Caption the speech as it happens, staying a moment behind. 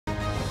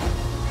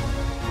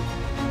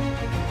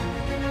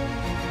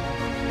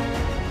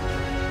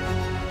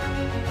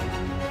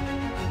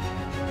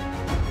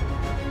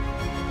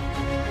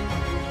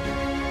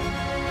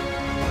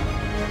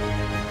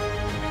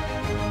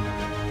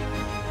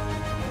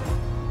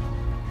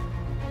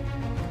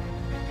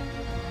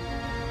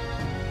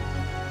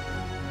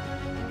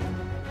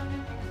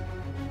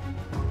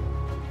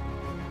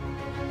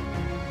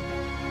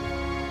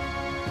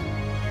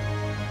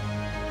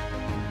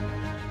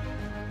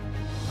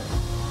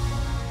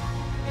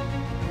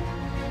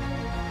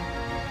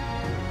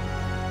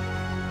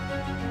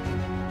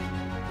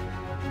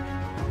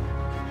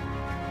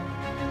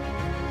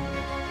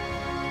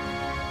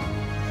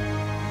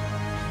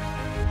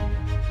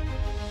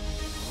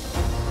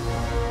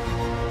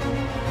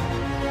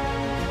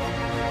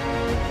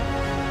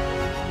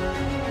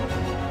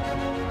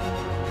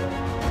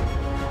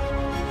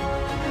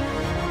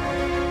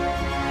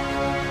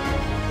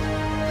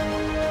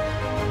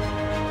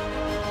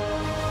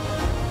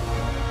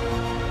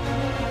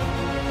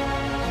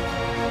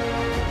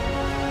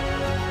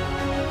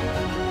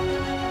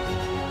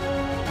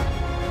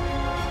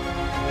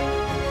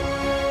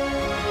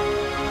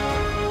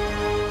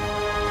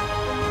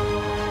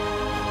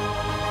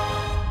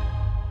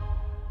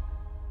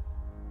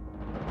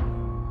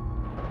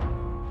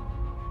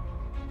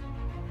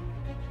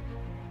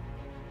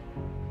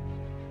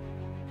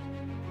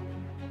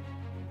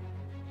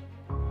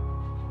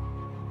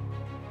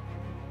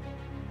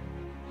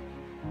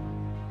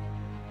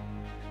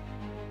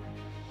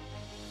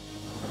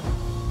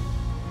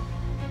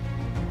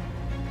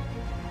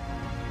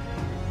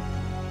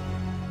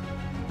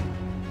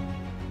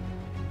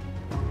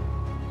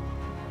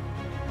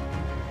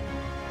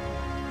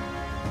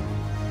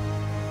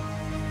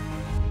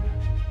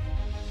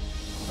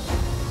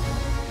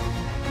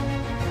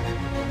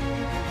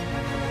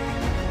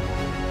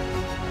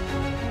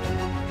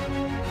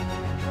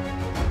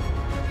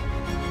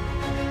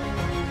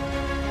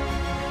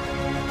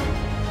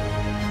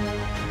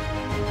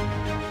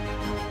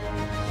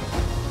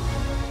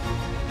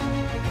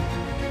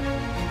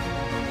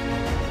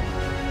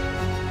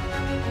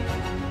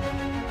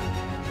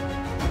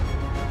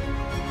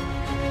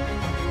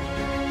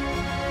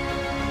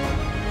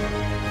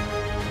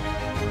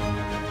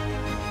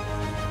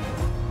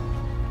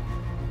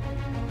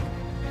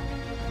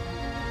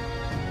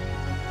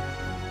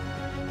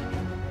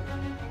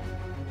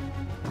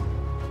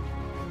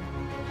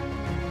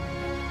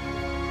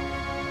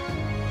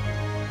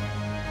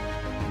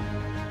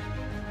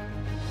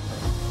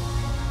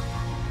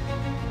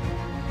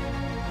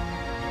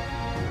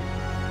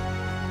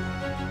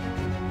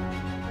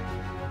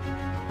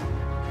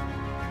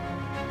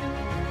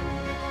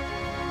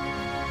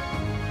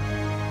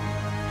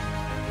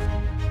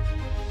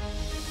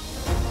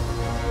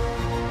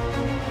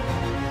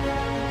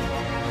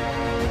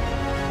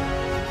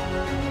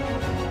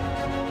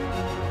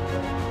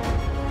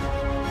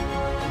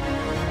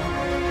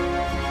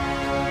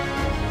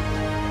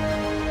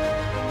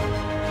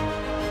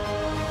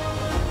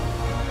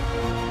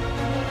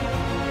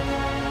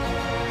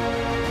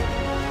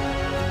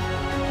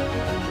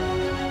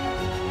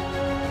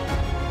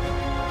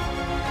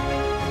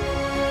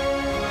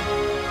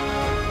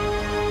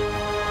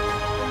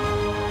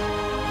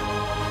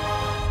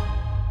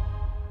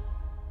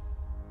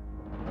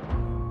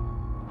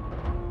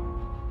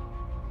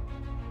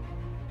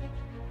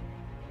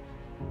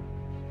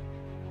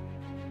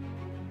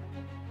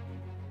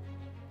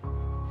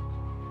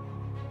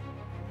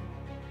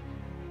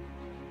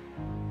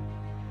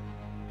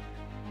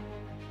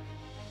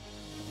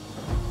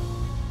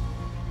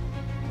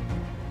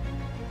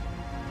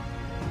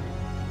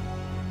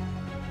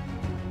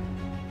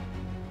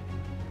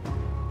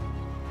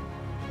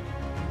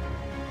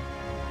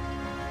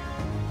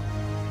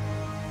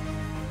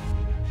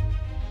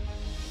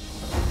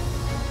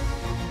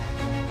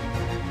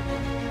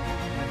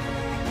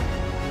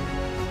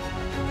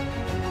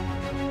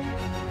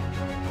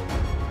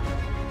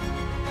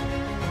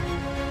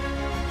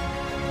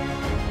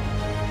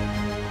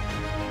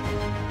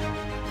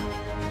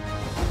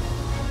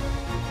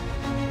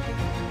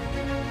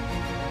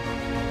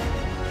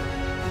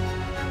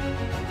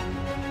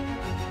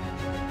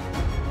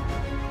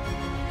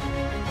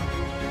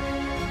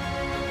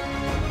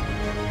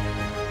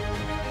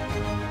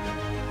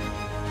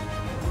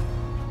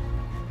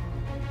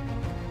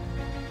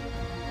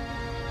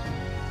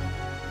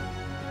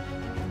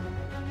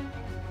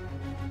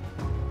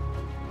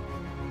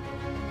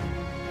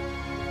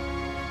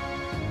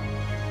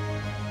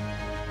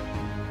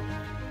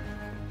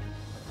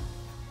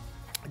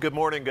Good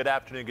morning, good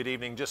afternoon, good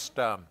evening. Just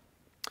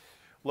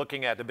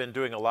looking at, I've been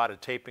doing a lot of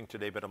taping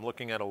today, but I'm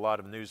looking at a lot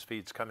of news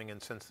feeds coming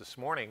in since this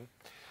morning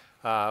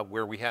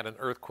where we had an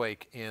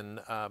earthquake in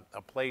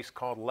a place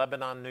called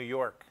Lebanon, New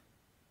York,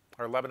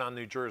 or Lebanon,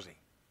 New Jersey.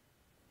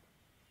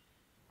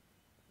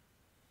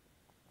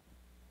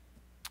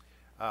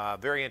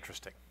 Very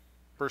interesting.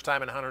 First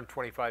time in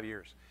 125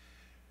 years.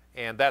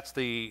 And that's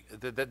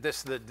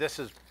this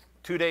is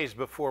 2 days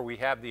before we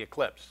have the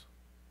eclipse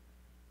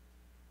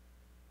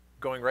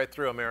going right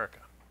through America.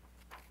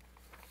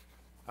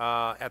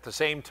 At the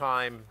same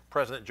time,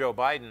 President Joe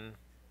Biden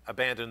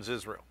abandons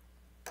Israel.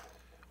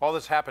 All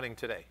this happening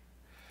today.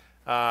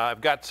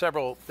 I've got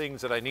several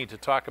things that I need to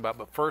talk about,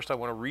 but first I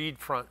want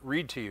to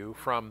read to you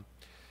from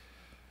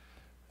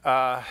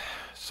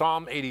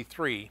Psalm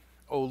 83.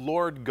 O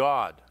Lord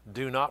God,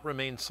 do not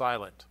remain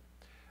silent.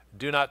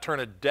 Do not turn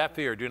a deaf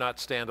ear. Do not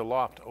stand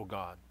aloft, O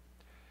God.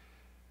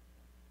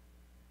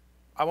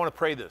 I want to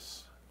pray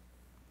this.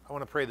 I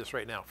want to pray this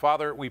right now.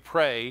 Father, we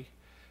pray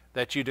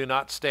that you do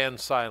not stand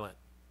silent.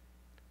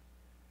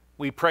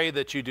 We pray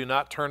that you do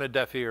not turn a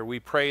deaf ear. We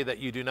pray that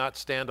you do not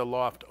stand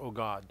aloft, O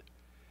God.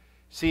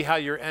 See how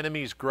your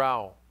enemies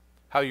growl,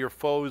 how your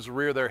foes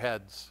rear their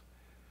heads.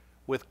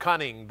 With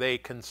cunning they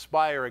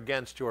conspire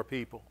against your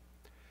people.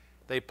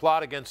 They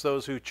plot against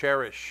those who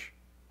cherish,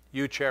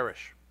 you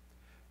cherish.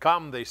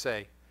 Come, they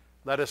say,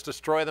 let us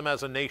destroy them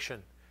as a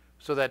nation,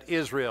 so that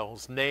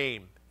Israel's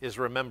name is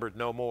remembered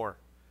no more.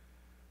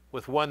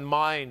 With one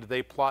mind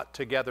they plot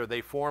together, they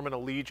form an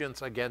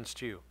allegiance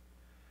against you.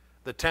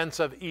 The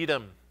tents of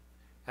Edom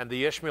and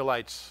the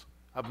Ishmaelites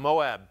of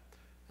Moab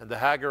and the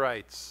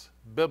Hagarites,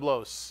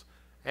 Byblos,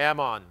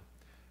 Ammon,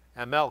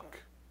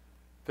 Amalek,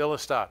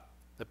 Philistia,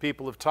 the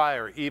people of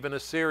Tyre, even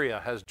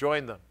Assyria has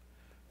joined them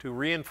to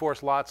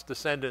reinforce Lot's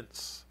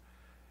descendants.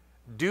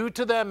 Do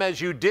to them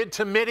as you did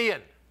to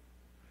Midian,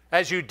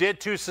 as you did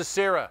to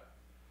Sisera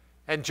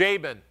and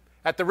Jabin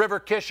at the river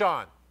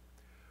Kishon,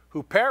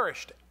 who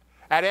perished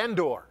at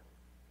Endor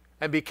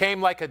and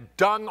became like a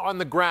dung on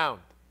the ground.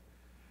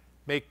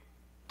 Make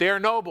their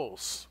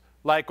nobles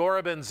like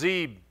Oreb and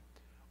Zeb,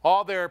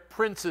 all their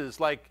princes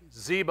like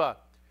Zeba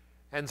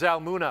and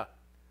Zalmunna,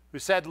 who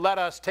said, let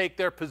us take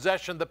their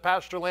possession, the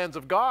pasture lands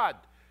of God.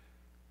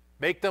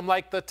 Make them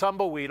like the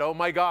tumbleweed, oh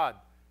my God,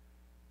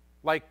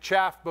 like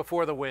chaff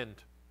before the wind.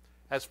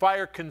 As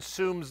fire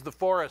consumes the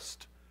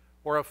forest,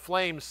 or a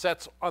flame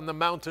sets the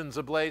mountains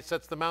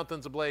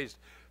ablaze,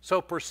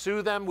 so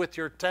pursue them with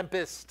your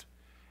tempest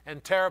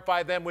and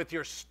terrify them with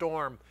your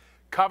storm.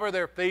 Cover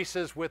their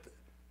faces with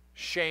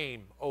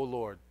shame, O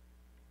Lord,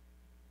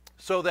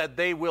 so that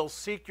they will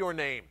seek your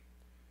name.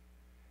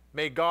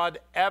 May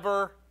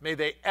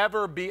they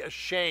ever be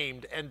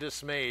ashamed and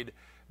dismayed.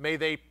 May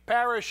they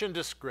perish in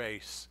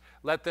disgrace.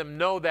 Let them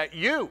know that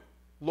you,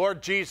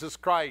 Lord Jesus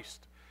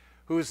Christ,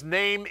 whose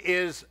name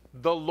is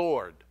the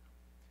Lord,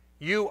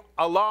 you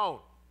alone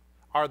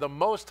are the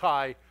Most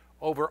High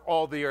over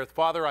all the earth.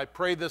 Father, I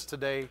pray this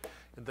today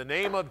in the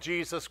name of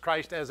Jesus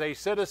Christ as a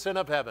citizen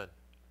of heaven.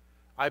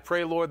 I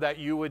pray, Lord, that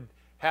you would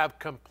have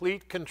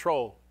complete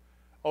control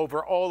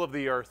over all of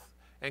the earth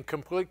and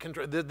complete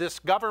control. This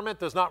government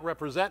does not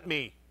represent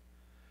me.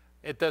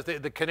 It does.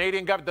 The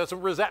Canadian government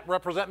doesn't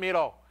represent me at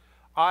all.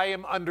 I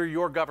am under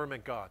your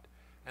government, God.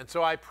 And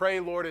so I pray,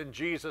 Lord, in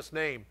Jesus'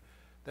 name,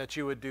 that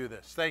you would do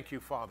this. Thank you,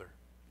 Father.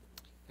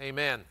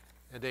 Amen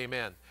and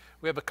amen.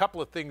 We have a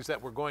couple of things that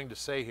we're going to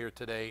say here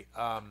today.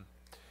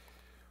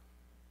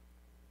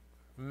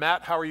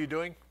 Matt, how are you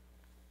doing?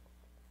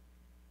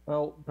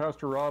 Well,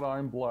 Pastor Rod,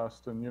 I'm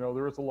blessed. And,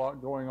 there is a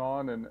lot going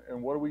on.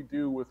 And what do we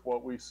do with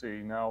what we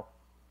see? Now,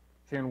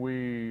 can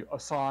we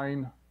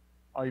assign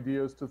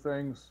ideas to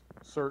things?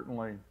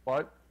 Certainly.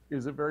 But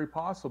is it very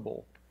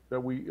possible that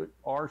we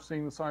are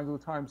seeing the signs of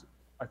the times?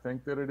 I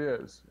think that it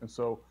is. And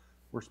so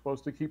we're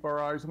supposed to keep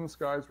our eyes in the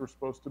skies. We're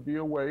supposed to be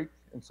awake.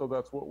 And so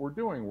that's what we're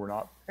doing. We're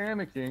not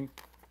panicking,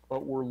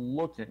 but we're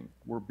looking.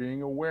 We're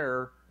being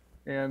aware.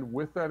 And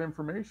with that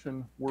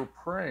information, we're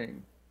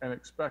praying and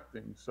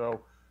expecting.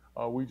 So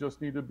we just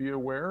need to be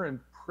aware and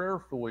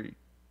prayerfully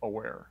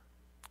aware.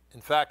 In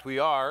fact, we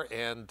are.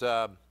 And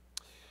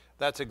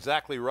that's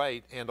exactly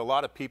right. And a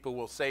lot of people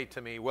will say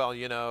to me, well,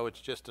 it's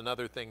just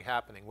another thing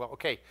happening. Well,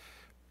 okay,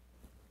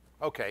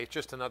 it's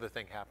just another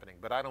thing happening,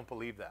 but I don't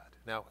believe that.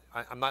 Now,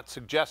 I'm not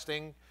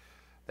suggesting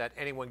that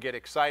anyone get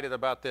excited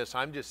about this.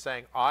 I'm just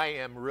saying I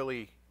am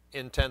really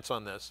intense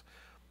on this.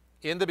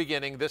 In the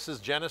beginning, this is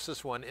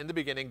Genesis 1. In the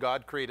beginning,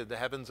 God created the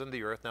heavens and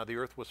the earth. Now, the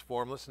earth was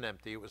formless and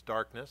empty. It was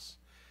darkness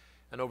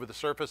and over the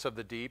surface of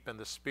the deep, and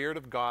the Spirit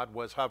of God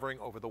was hovering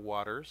over the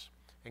waters.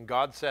 And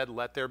God said,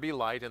 let there be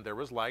light, and there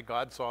was light.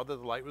 God saw that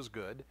the light was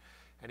good,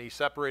 and he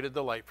separated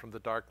the light from the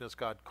darkness.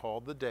 God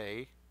called the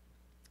day,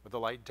 or the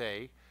light,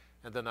 day,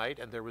 and the night,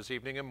 and there was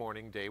evening and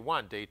morning, day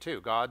one. Day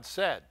two, God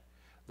said,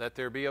 let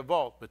there be a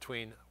vault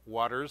between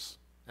waters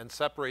and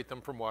separate them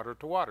from water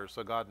to water.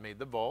 So God made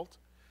the vault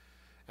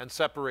and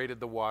separated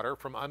the water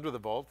from under the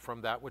vault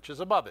from that which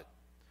is above it.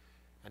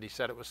 And he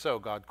said it was so.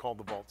 God called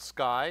the vault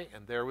sky,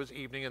 and there was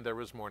evening and there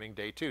was morning,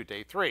 day two.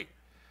 Day three,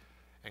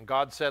 And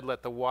God said,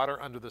 let the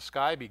water under the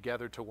sky be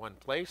gathered to one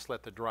place,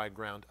 let the dry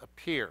ground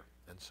appear.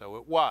 And so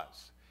it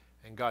was.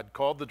 And God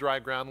called the dry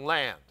ground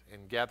land,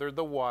 and gathered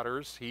the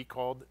waters he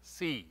called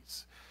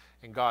seas.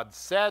 And God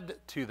said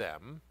to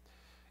them,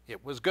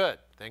 it was good.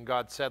 Then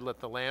God said, let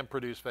the land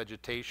produce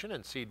vegetation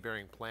and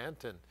seed-bearing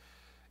plant,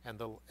 and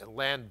the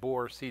land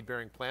bore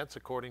seed-bearing plants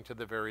according to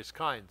the various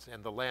kinds.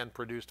 And the land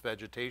produced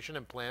vegetation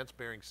and plants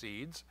bearing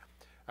seeds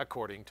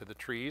according to the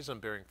trees,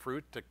 and bearing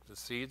fruit, the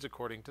seeds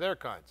according to their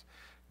kinds.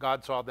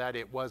 God saw that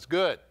it was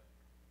good.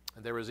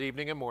 And there was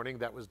evening and morning,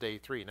 that was day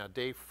 3. Now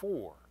day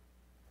 4.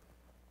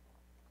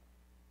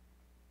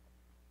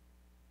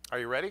 Are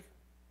you ready?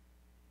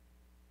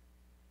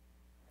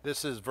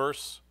 This is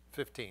verse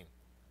 15.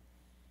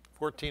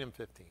 14 and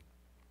 15.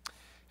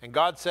 And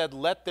God said,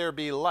 let there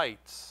be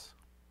lights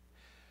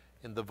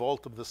in the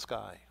vault of the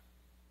sky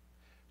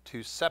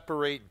to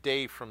separate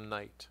day from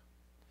night.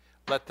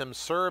 Let them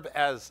serve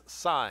as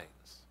signs.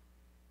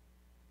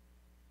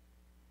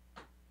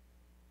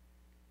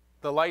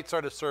 The lights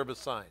are to serve as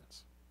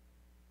signs,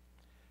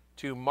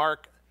 to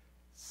mark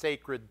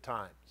sacred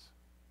times.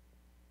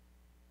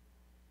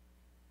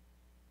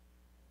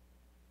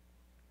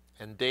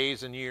 And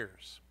days and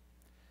years.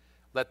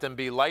 Let them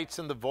be lights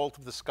in the vault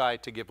of the sky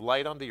to give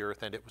light on the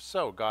earth. And it was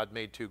so. God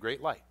made 2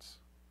 great lights.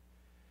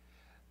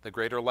 The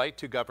greater light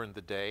to govern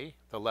the day,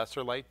 the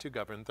lesser light to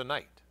govern the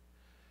night.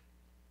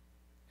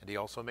 And he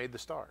also made the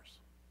stars.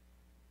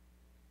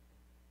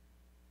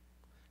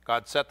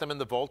 God set them in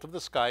the vault of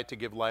the sky to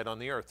give light on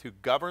the earth, to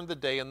govern the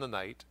day and the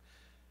night,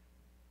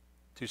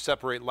 to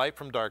separate light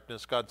from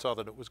darkness. God saw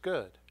that it was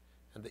good.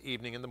 And the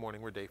evening and the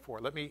morning were day 4.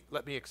 Let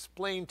me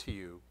explain to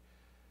you.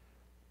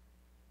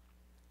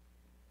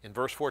 In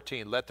verse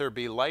 14, let there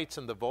be lights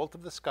in the vault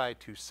of the sky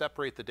to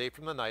separate the day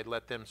from the night.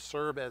 Let them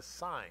serve as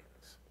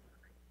signs.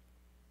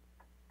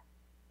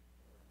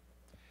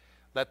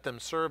 Let them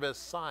serve as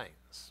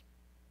signs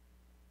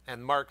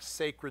and mark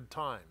sacred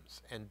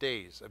times and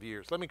days of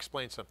years. Let me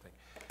explain something.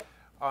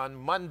 On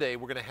Monday,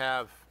 we're going to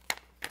have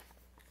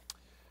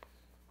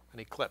an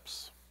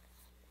eclipse.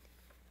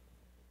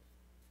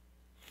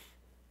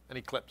 An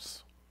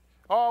eclipse.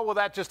 Oh, well,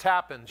 that just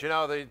happens. You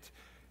know,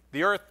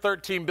 the Earth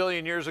 13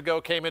 billion years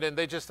ago came in, and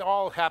they just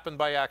all happened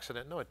by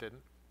accident. No, it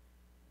didn't.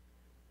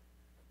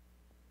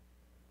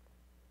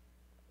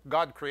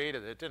 God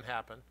created it. It didn't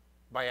happen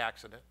by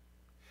accident.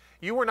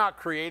 You were not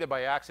created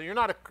by accident. You're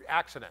not an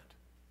accident.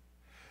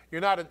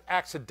 You're not an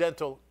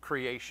accidental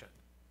creation.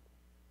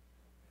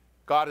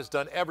 God has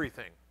done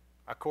everything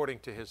according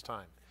to his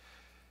time.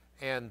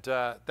 And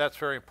that's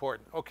very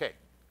important. Okay,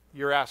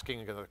 you're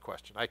asking another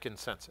question. I can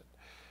sense it.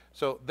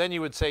 So then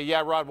you would say,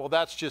 yeah, Rod, well,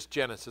 that's just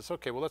Genesis.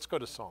 Okay, well, let's go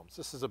to Psalms.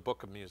 This is a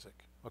book of music,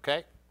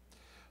 okay?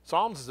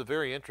 Psalms is a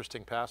very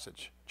interesting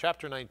passage.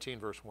 Chapter 19,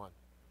 verse 1.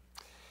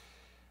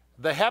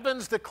 The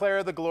heavens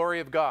declare the glory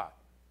of God.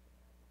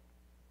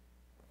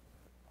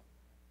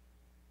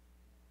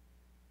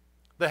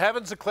 The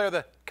heavens declare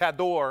the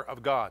kador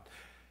of God.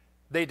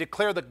 They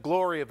declare the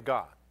glory of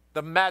God,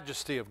 the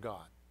majesty of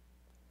God.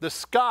 The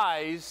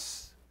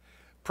skies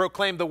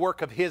proclaim the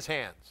work of his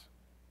hands.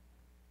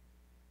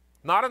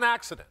 Not an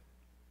accident.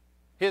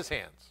 His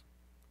hands.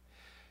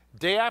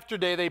 Day after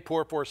day they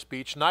pour forth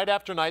speech. Night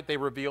after night they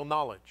reveal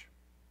knowledge.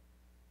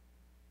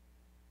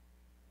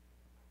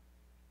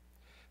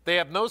 They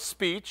have no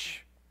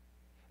speech.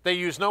 They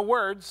use no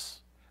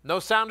words. No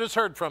sound is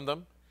heard from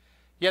them.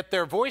 Yet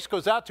their voice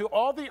goes out to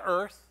all the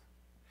earth,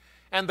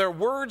 and their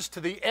words to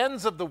the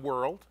ends of the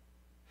world.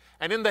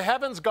 And in the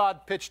heavens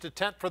God pitched a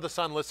tent for the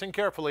sun. Listen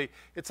carefully.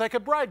 It's like a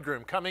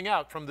bridegroom coming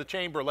out from the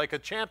chamber, like a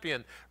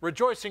champion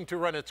rejoicing to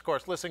run its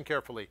course. Listen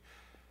carefully.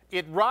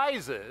 It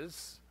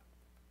rises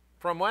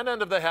from one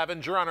end of the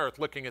heavens. You're on earth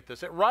looking at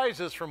this. It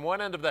rises from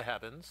one end of the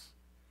heavens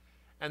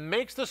and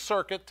makes the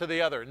circuit to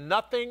the other.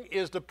 Nothing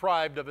is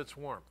deprived of its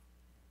warmth.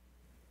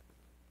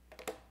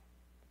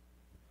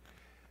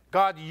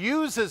 God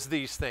uses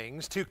these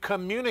things to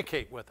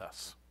communicate with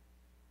us,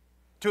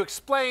 to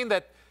explain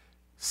that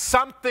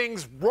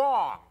something's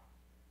wrong.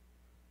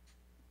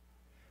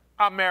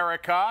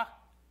 America,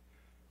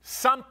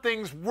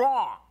 something's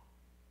wrong.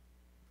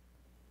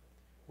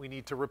 We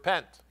need to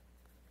repent.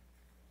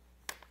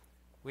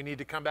 We need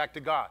to come back to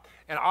God.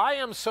 And I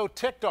am so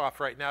ticked off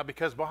right now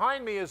because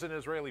behind me is an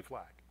Israeli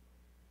flag.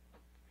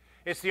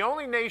 It's the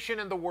only nation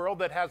in the world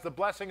that has the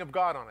blessing of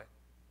God on it.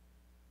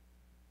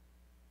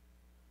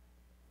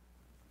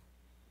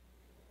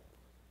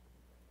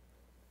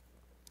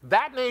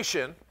 That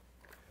nation,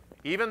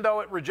 even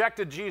though it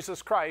rejected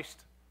Jesus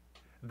Christ,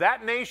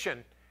 that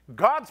nation,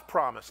 God's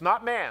promise,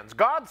 not man's,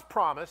 God's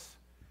promise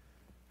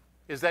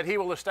is that he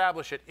will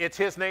establish it. It's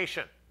his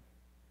nation.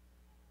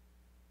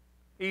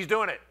 He's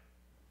doing it.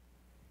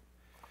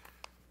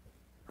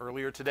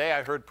 Earlier today,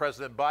 I heard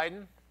President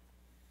Biden.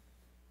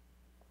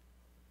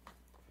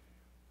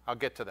 I'll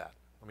get to that.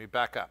 Let me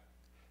back up.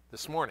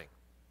 This morning,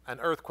 an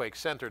earthquake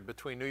centered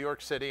between New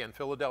York City and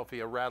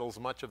Philadelphia rattles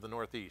much of the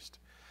Northeast.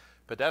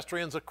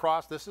 Pedestrians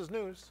across, this is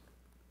news.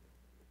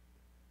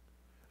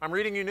 I'm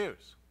reading you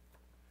news.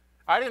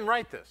 I didn't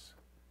write this.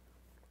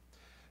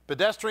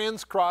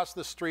 Pedestrians crossed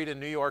the street in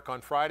New York on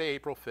Friday,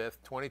 April 5th,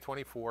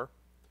 2024,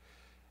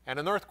 and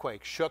an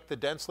earthquake shook the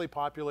densely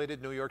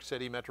populated New York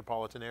City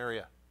metropolitan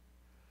area.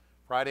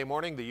 Friday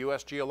morning, the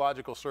U.S.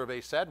 Geological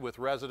Survey said, with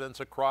residents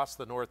across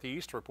the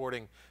Northeast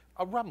reporting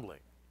a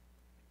rumbling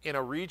in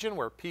a region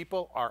where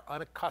people are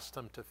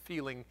unaccustomed to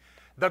feeling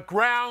the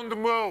ground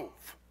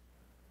move.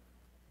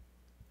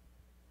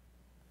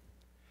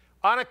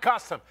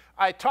 Unaccustomed.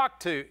 I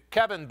talked to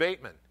Kevin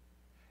Bateman,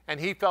 and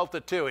he felt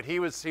it too. And he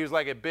was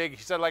like he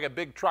said like a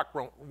big truck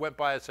went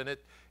by us, and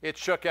it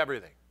shook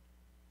everything.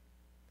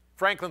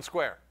 Franklin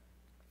Square.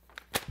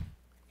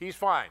 He's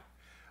fine.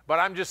 But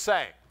I'm just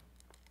saying.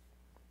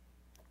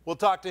 We'll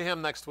talk to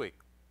him next week.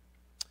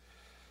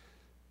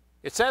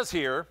 It says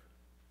here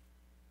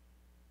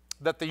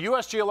that the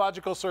U.S.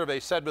 Geological Survey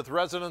said, with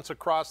residents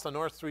across the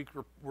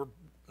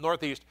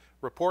Northeast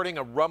reporting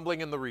a rumbling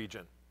in the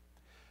region.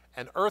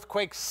 An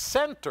earthquake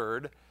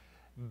centered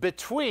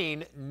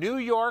between New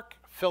York,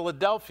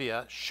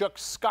 Philadelphia shook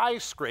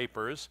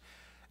skyscrapers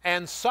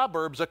and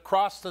suburbs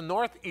across the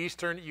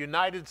northeastern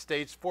United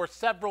States for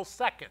several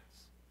seconds.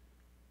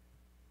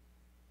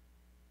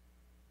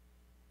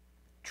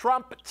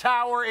 Trump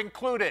Tower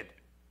included.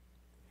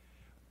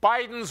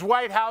 Biden's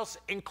White House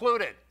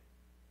included.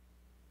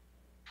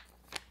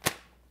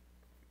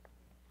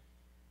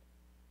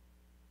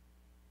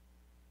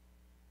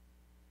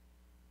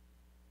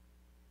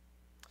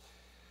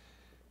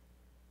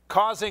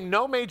 Causing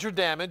no major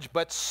damage,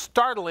 but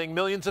startling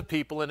millions of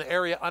people in an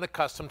area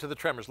unaccustomed to the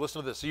tremors.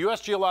 Listen to this. The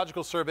U.S.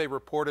 Geological Survey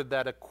reported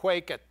that a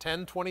quake at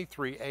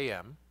 10:23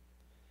 a.m.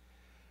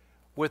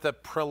 with a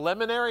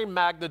preliminary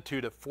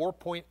magnitude of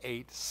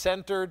 4.8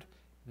 centered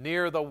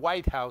near the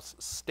White House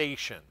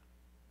station,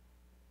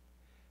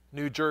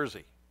 New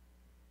Jersey.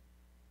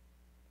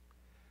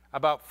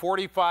 About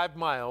 45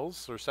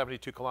 miles, or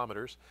 72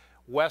 kilometers,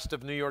 west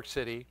of New York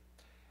City,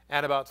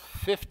 and about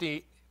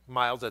 50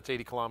 miles, that's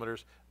 80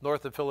 kilometers,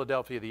 north of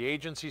Philadelphia. The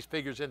agency's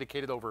figures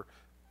indicated over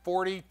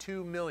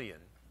 42 million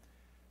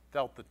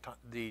felt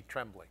the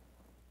trembling.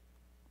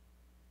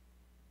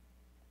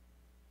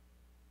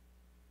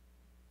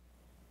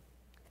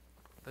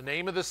 The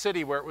name of the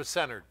city where it was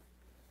centered.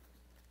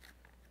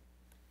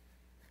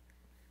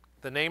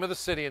 The name of the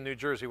city in New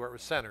Jersey where it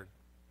was centered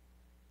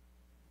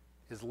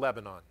is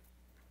Lebanon.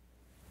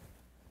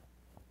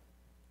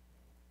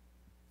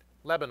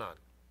 Lebanon.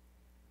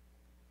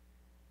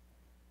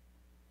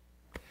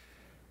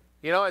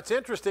 You know, it's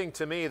interesting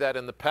to me that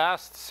in the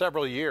past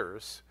several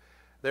years,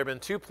 there have been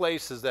two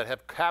places that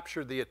have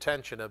captured the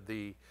attention of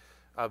the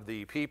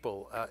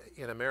people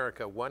in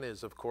America. One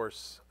is, of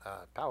course,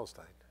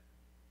 Palestine.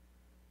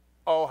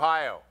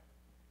 Ohio.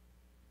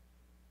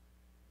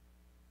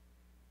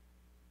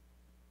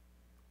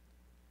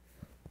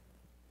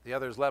 The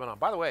other is Lebanon.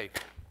 By the way,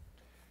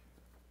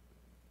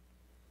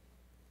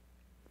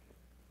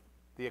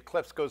 the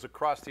eclipse goes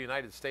across the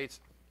United States,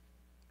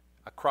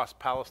 across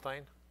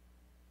Palestine.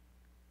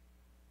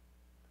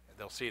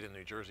 They'll see it in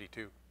New Jersey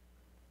too.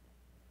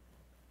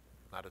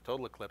 Not a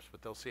total eclipse,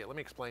 but they'll see it. Let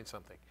me explain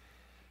something.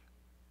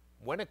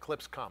 When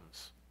eclipse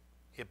comes,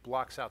 it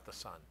blocks out the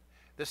sun.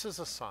 This is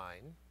a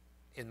sign,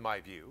 in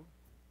my view,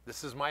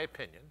 this is my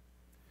opinion,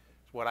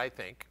 it's what I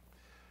think,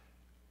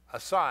 a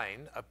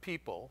sign of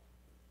people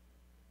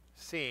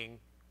seeing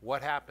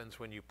what happens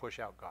when you push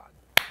out God.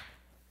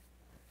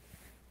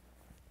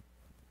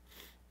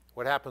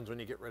 What happens when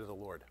you get rid of the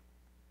Lord?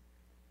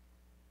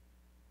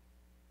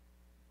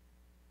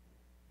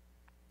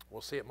 We'll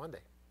see it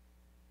Monday.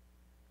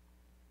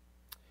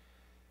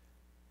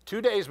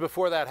 2 days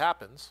before that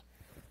happens,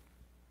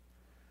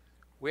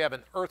 we have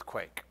an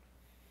earthquake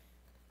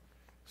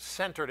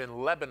centered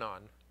in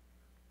Lebanon,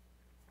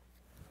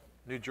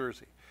 New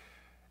Jersey.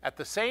 At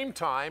the same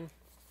time,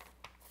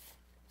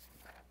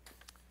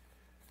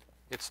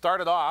 it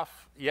started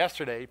off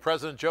yesterday.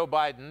 President Joe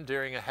Biden,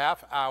 during a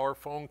half-hour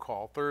phone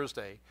call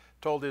Thursday,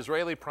 told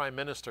Israeli Prime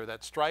Minister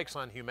that strikes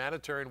on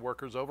humanitarian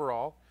workers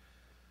overall,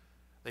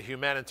 the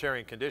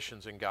humanitarian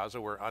conditions in Gaza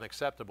were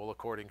unacceptable,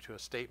 according to a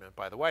statement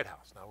by the White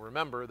House. Now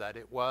remember that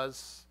it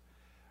was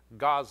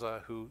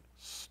Gaza who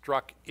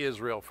struck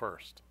Israel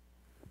first.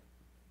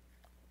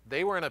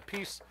 They were in a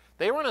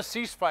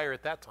ceasefire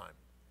at that time.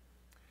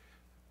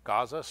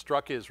 Gaza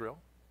struck Israel,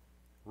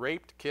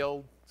 raped,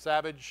 killed,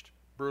 savaged,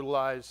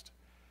 brutalized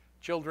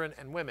children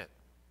and women.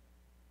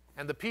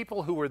 And the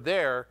people who were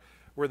there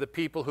were the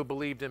people who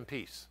believed in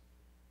peace.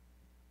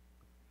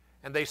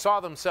 And they saw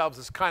themselves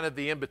as kind of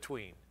the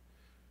in-between.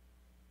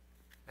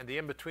 And the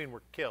in-between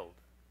were killed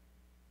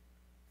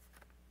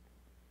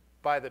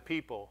by the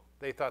people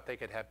they thought they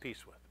could have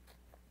peace with.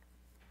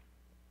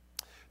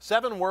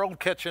 7 World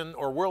Kitchen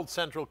or World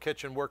Central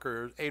Kitchen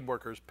aid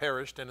workers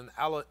perished in an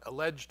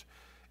alleged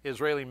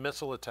Israeli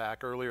missile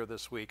attack earlier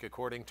this week,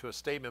 according to a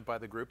statement by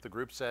the group. The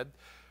group said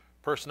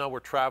personnel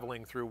were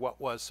traveling through what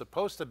was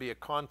supposed to be a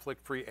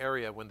conflict-free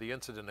area when the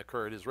incident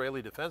occurred.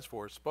 Israeli Defense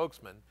Force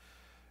spokesman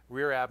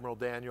Rear Admiral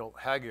Daniel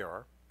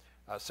Haggar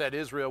said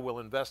Israel will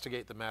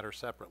investigate the matter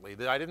separately.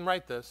 I didn't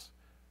write this.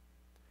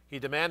 He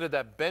demanded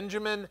that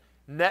Benjamin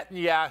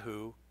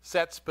Netanyahu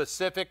set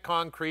specific,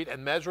 concrete,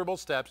 and measurable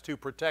steps to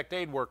protect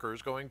aid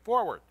workers going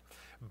forward.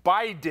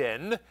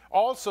 Biden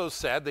also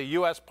said the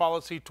U.S.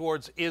 policy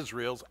towards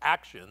Israel's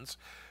actions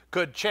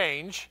could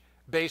change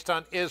based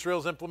on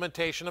Israel's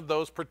implementation of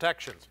those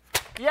protections.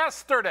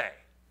 Yesterday,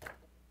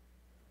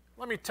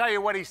 let me tell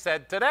you what he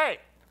said today.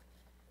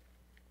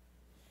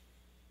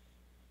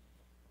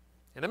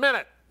 In a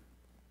minute,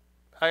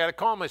 I got to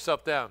calm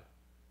myself down.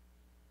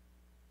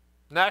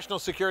 National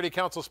Security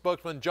Council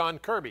spokesman John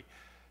Kirby.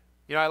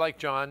 You know, I like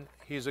John.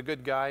 He's a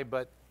good guy,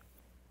 but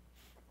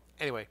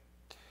anyway.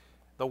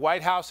 The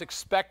White House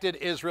expected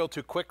Israel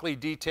to quickly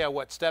detail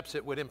what steps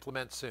it would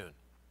implement soon.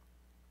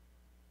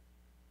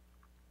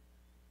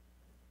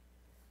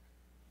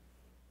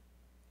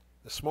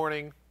 This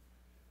morning,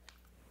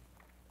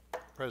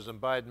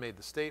 President Biden made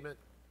the statement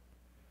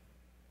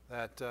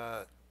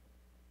that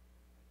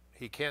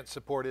he can't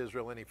support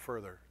Israel any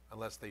further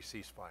unless they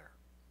cease fire.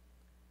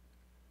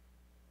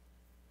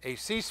 A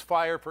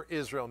ceasefire for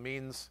Israel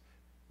means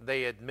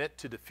they admit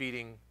to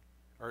defeating,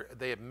 or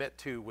they admit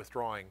to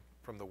withdrawing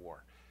from the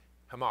war.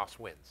 Hamas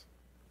wins.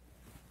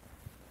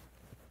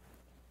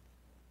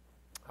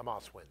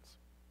 Hamas wins.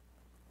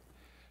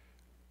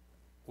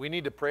 We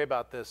need to pray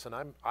about this, and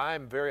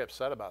I'm very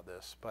upset about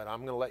this, but I'm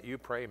going to let you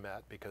pray,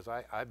 Matt, because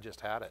I've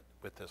just had it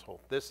with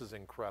this is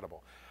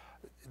incredible.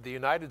 The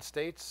United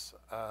States,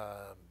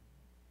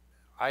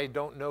 I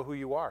don't know who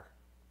you are.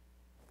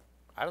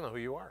 I don't know who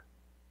you are.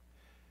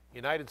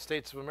 United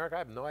States of America, I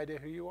have no idea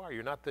who you are.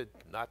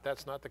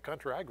 That's not the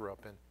country I grew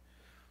up in.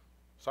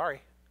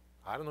 Sorry,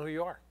 I don't know who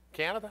you are.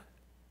 Canada?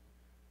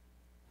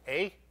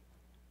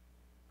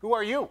 Who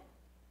are you?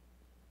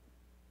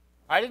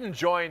 I didn't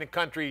join a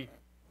country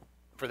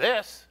for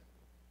this.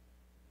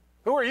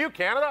 Who are you,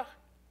 Canada?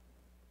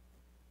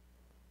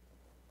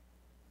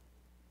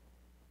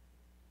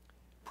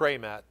 Pray,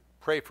 Matt.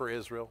 Pray for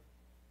Israel.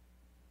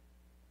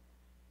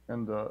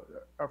 And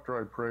after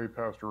I pray,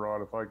 Pastor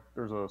Rod,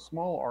 there's a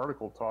small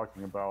article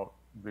talking about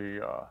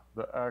the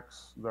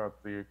X that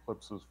the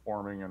eclipse is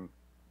forming, and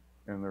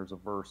there's a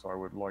verse I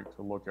would like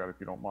to look at if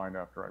you don't mind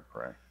after I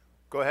pray.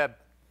 Go ahead.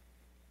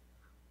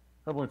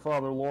 Heavenly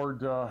Father,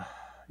 Lord,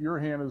 your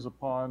hand is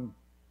upon,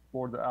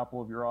 Lord, the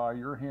apple of your eye.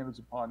 Your hand is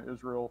upon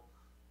Israel,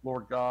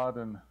 Lord God,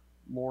 and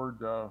Lord,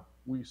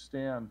 we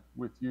stand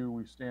with you.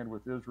 We stand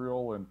with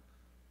Israel, and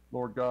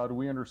Lord God,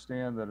 we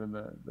understand that in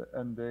the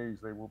end days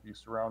they will be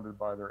surrounded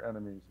by their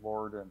enemies,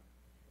 Lord, and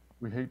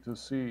we hate to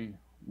see,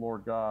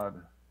 Lord God,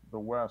 the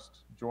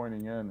West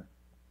joining in,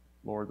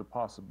 Lord, the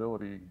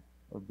possibility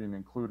of being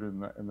included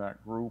in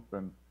that group.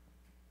 And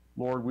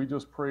Lord, we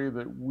just pray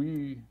that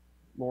we,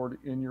 Lord,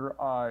 in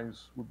your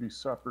eyes would be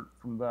separate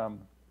from them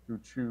who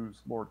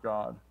choose, Lord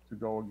God, to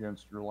go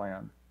against your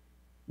land.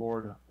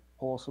 Lord,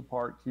 pull us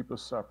apart, keep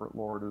us separate,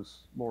 Lord,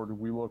 as, Lord,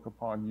 we look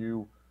upon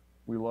you.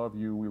 We love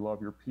you, we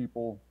love your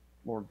people,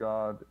 Lord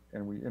God,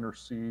 and we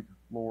intercede,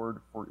 Lord,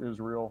 for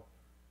Israel.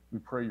 We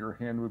pray your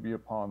hand would be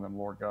upon them,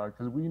 Lord God,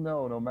 because we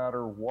know no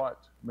matter what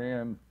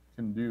man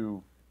can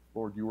do,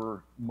 Lord, you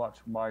are much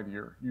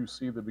mightier. You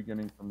see the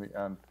beginning from the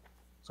end.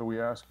 So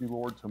we ask you,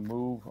 Lord, to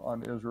move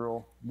on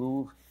Israel,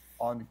 move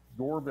on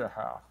your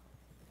behalf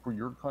for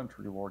your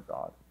country, Lord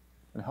God.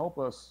 And help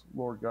us,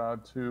 Lord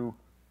God, to,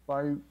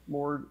 by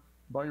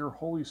your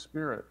Holy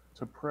Spirit,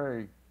 to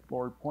pray,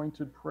 Lord,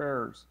 pointed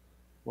prayers,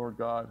 Lord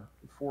God,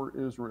 for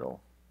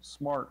Israel.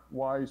 Smart,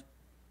 wise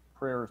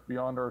prayers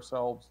beyond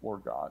ourselves,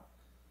 Lord God.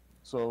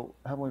 So,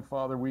 Heavenly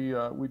Father,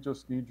 we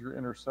just need your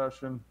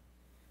intercession.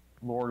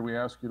 Lord, we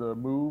ask you to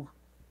move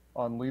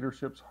on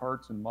leadership's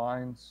hearts and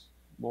minds.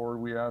 Lord,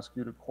 we ask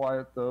you to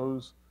quiet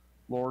those,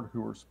 Lord,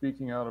 who are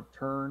speaking out of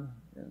turn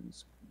and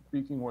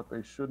speaking what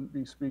they shouldn't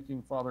be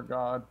speaking, Father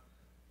God.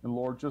 And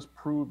Lord, just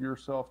prove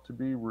yourself to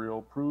be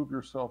real. Prove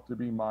yourself to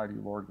be mighty,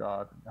 Lord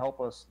God.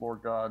 Help us,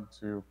 Lord God,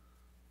 to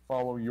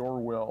follow your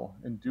will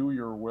and do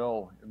your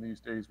will in these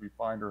days we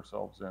find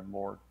ourselves in,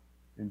 Lord.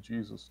 In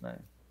Jesus'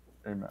 name,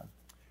 amen.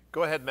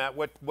 Go ahead, Matt.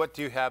 What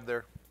do you have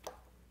there?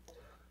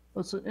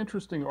 It's an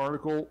interesting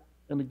article.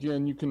 And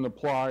again, you can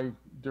apply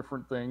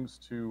different things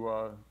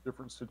to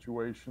different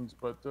situations.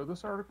 But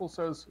this article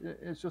says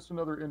it's just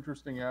another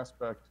interesting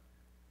aspect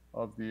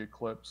of the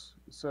eclipse.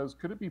 It says,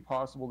 could it be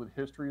possible that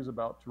history is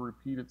about to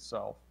repeat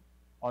itself?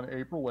 On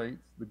April 8th,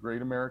 the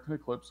Great American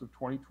Eclipse of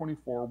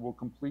 2024 will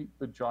complete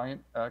the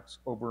giant X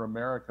over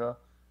America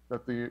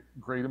that the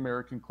Great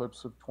American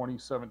Eclipse of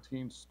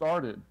 2017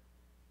 started.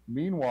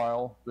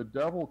 Meanwhile, the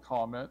Devil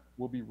Comet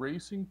will be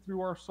racing through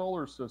our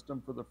solar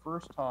system for the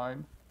first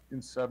time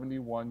in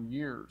 71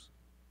 years.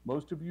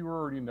 Most of you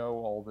already know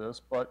all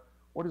this, but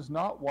what is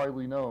not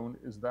widely known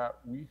is that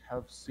we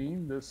have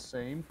seen this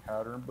same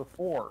pattern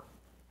before.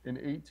 In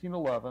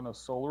 1811, a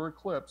solar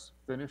eclipse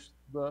finished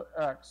the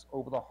X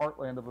over the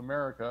heartland of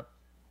America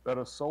that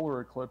a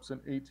solar eclipse in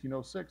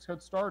 1806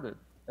 had started.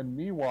 And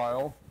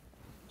meanwhile,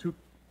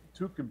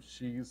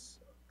 Tecumseh's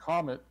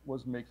comet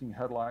was making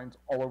headlines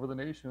all over the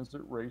nation as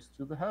it raced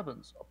through the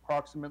heavens.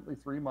 Approximately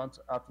 3 months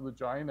after the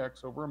giant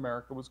X over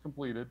America was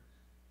completed,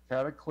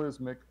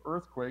 cataclysmic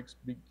earthquakes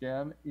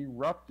began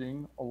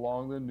erupting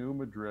along the New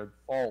Madrid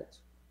Fault.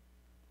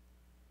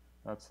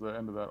 That's the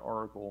end of that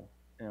article.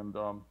 And,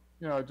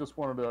 I just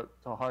wanted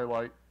to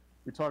highlight,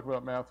 we talk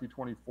about Matthew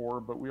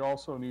 24, but we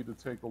also need to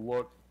take a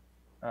look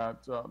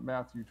at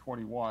Matthew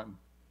 21.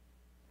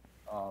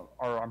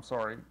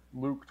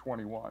 Luke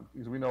 21.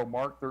 Because we know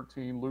Mark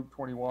 13, Luke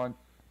 21,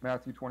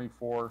 Matthew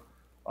 24,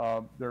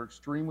 they're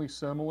extremely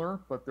similar,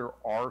 but there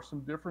are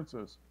some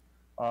differences.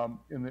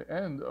 In the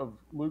end of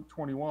Luke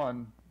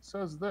 21, it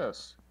says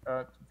this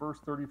at verse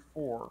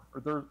 34,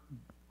 or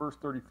verse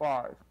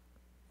 35,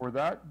 "For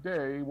that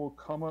day will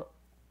come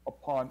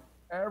upon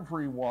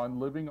everyone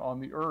living on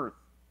the earth.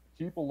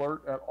 Keep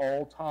alert at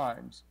all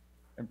times,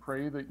 and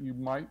pray that you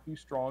might be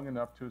strong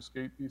enough to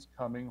escape these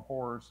coming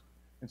horrors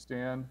and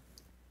stand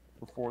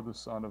before the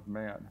Son of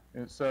Man."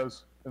 And it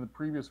says in the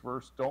previous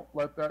verse, "Don't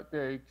let that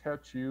day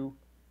catch you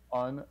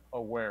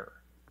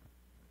unaware."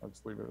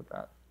 Let's leave it at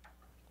that.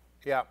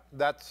 Yeah,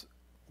 that's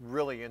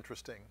really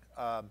interesting.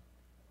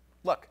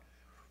 Look,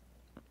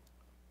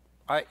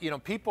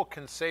 people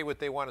can say what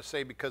they want to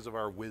say because of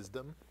our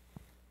wisdom,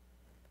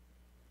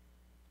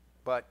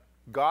 but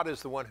God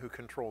is the one who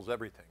controls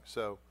everything.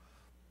 So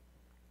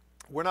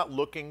we're not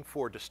looking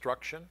for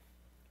destruction.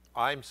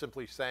 I'm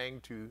simply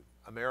saying to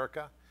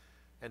America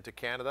and to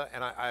Canada,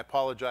 and I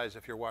apologize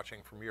if you're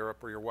watching from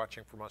Europe or you're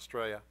watching from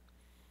Australia.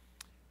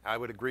 I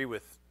would agree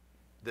with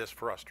this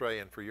for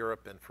Australia and for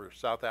Europe and for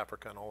South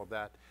Africa and all of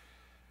that.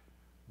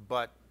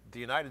 But the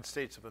United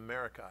States of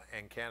America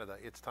and Canada,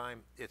 it's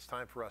time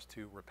for us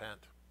to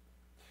repent.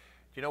 Do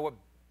you know what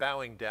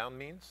bowing down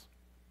means?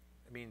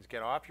 It means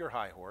get off your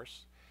high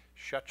horse,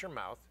 shut your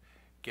mouth,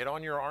 get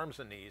on your arms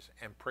and knees,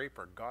 and pray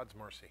for God's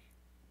mercy.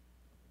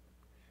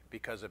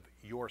 Because of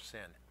your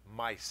sin,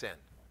 my sin,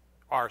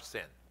 our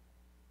sin.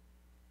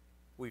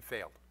 We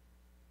failed.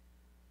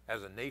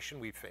 As a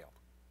nation, we failed.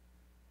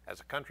 As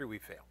a country, we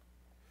failed.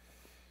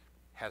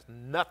 Has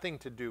nothing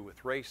to do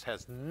with race,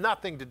 has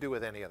nothing to do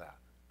with any of that.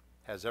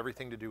 Has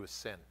everything to do with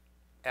sin.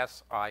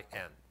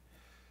 S-I-N.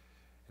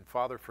 And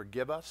Father,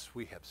 forgive us.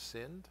 We have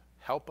sinned.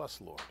 Help us,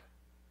 Lord,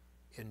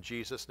 in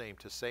Jesus' name,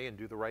 to say and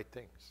do the right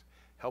things.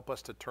 Help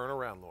us to turn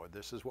around, Lord.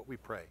 This is what we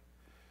pray.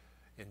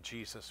 In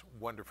Jesus'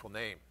 wonderful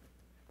name.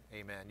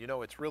 Amen.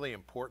 It's really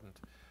important.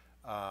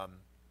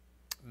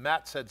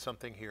 Matt said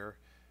something here.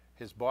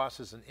 His boss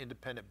is an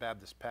independent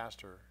Baptist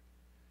pastor.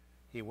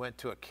 He went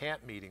to a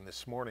camp meeting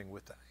this morning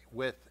with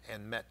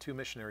and met 2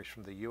 missionaries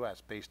from the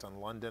U.S. based on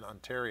London,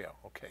 Ontario.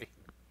 Okay.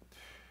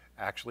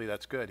 Actually,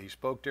 that's good. He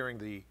spoke during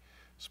the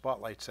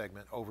Spotlight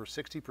segment. Over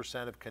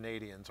 60% of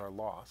Canadians are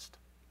lost.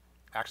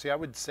 Actually, I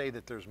would say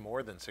that there's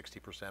more than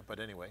 60%, but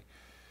anyway,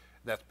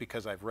 that's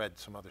because I've read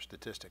some other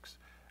statistics.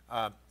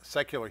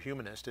 Secular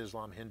humanists,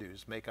 Islam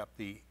Hindus, make up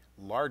the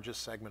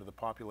largest segment of the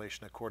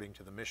population according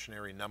to the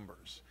missionary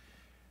numbers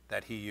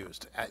that he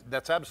used.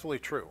 That's absolutely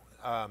true.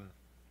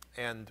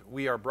 And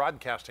we are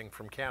broadcasting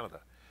from Canada,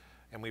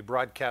 and we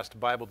broadcast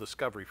Bible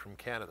Discovery from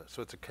Canada.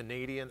 So it's a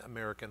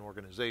Canadian-American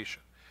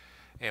organization.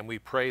 And we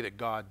pray that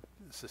God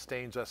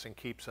sustains us and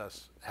keeps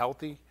us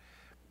healthy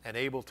and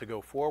able to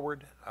go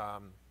forward.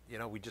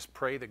 We just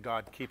pray that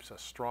God keeps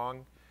us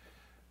strong.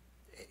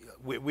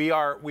 We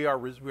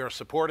are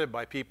supported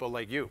by people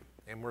like you,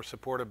 and we're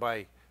supported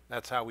by,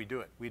 that's how we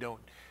do it. We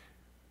don't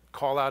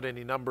call out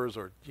any numbers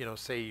or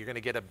say you're going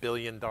to get $1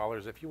 billion.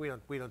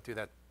 We don't do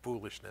that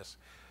foolishness.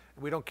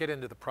 We don't get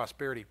into the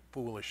prosperity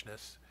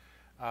foolishness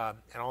and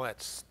all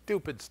that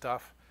stupid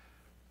stuff.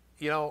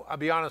 I'll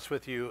be honest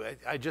with you.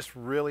 I just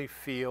really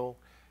feel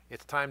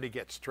it's time to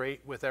get straight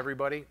with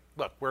everybody.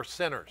 Look, we're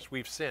sinners.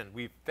 We've sinned.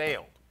 We've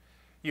failed.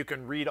 You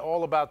can read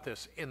all about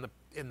this in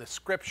the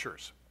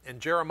scriptures,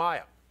 in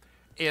Jeremiah,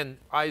 in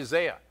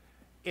Isaiah,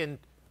 in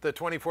the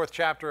 24th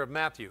chapter of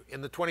Matthew, in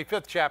the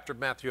 25th chapter of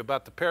Matthew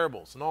about the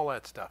parables and all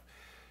that stuff.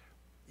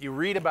 You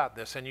read about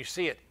this and you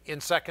see it in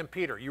 2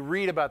 Peter. You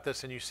read about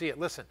this and you see it.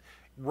 Listen,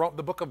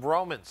 the book of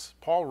Romans,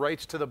 Paul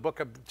writes to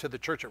the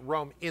church at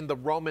Rome in the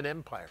Roman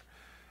Empire.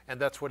 And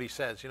that's what he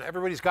says.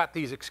 Everybody's got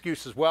these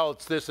excuses. Well,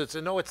 it's this,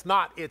 no, it's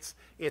not.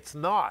 It's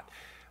not.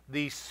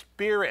 The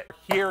Spirit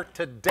here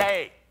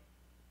today.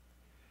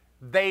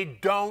 They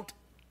don't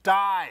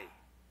die.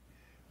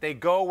 They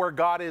go where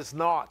God is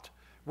not.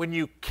 When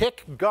you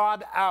kick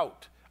God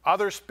out,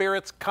 other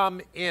spirits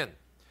come in.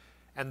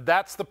 And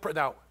that's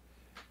now,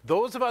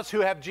 those of us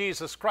who have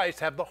Jesus Christ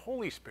have the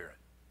Holy Spirit.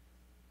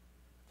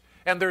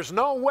 And there's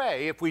no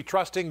way, if we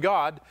trust in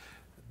God,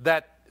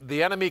 that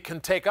the enemy can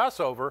take us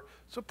over.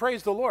 So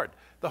praise the Lord,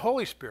 the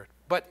Holy Spirit.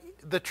 But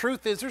the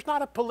truth is, there's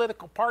not a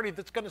political party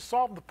that's going to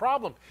solve the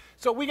problem.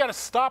 So we got to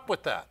stop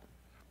with that.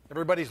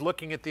 Everybody's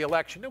looking at the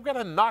election. We've got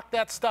to knock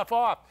that stuff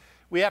off.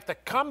 We have to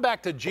come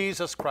back to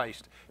Jesus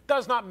Christ. It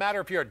does not matter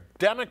if you're a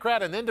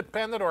Democrat, an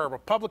independent, or a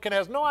Republican. It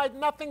has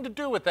nothing to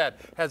do with that.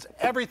 It has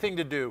everything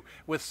to do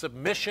with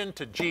submission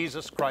to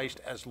Jesus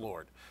Christ as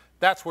Lord.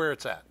 That's where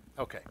it's at.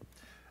 Okay.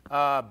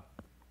 I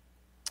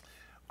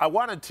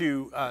wanted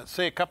to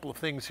say a couple of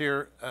things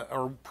here,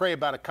 or pray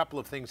about a couple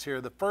of things here.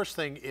 The first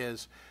thing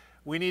is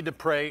we need to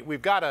pray.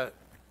 We've got to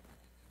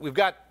we've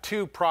got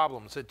two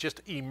problems that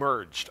just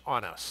emerged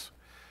on us,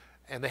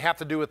 and they have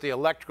to do with the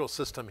electrical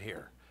system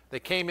here. They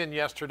came in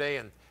yesterday,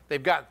 and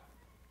they've got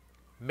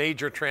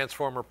major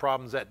transformer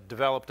problems that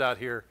developed out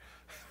here,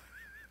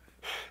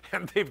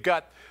 and they've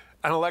got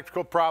an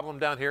electrical problem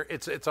down here.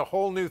 It's a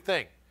whole new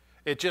thing.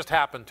 It just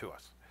happened to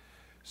us.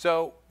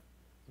 So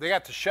they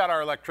got to shut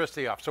our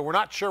electricity off. So we're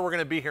not sure we're going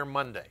to be here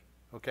Monday,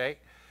 okay?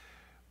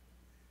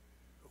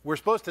 We're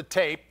supposed to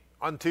tape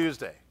on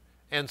Tuesday.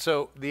 And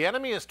so the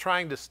enemy is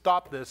trying to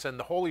stop this, and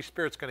the Holy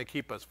Spirit's going to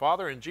keep us.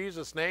 Father, in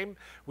Jesus' name,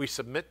 we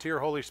submit to your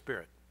Holy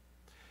Spirit.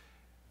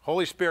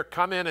 Holy Spirit,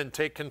 come in and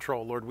take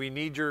control. Lord, we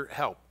need your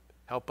help.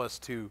 Help us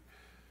to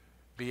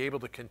be able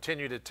to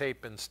continue to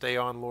tape and stay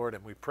on, Lord,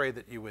 and we pray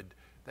that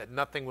that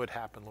nothing would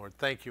happen, Lord.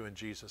 Thank you in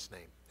Jesus'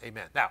 name.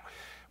 Amen. Now,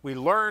 we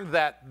learned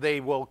that they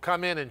will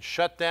come in and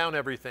shut down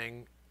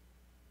everything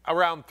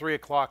around 3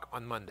 o'clock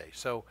on Monday.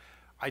 So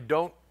I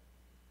don't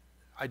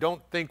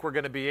think we're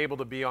going to be able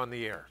to be on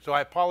the air. So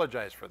I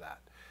apologize for that.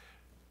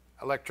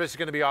 Electricity is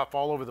going to be off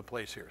all over the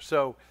place here.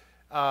 So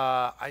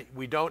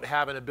we don't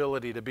have an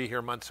ability to be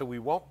here Monday, so we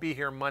won't be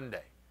here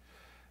Monday.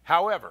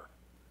 However,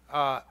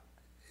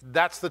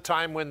 that's the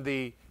time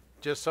when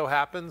just so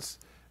happens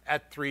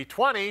at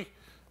 3:20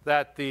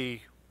 that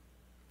the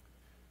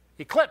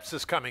eclipse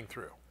is coming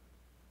through.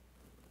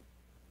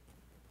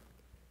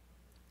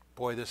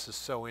 Boy, this is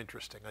so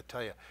interesting, I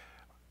tell you.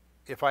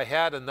 If I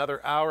had another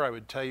hour, I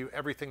would tell you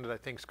everything that I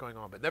think is going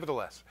on. But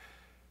nevertheless,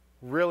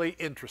 really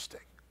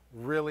interesting,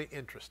 really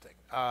interesting.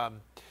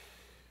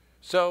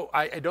 So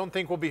I don't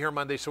think we'll be here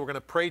Monday, so we're going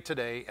to pray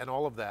today and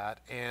all of that.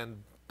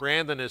 And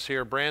Brandon is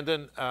here.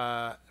 Brandon,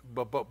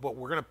 but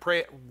we're going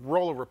to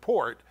roll a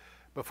report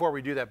before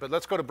we do that. But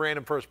let's go to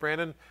Brandon first.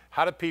 Brandon,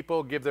 how do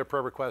people give their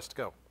prayer requests?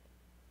 Go.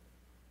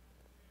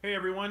 Hey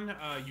everyone,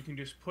 you can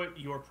just put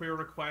your prayer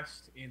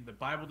request in the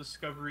Bible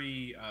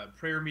Discovery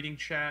prayer meeting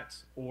chat,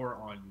 or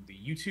on the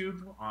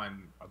YouTube,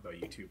 on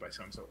I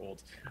sound so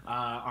old,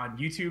 on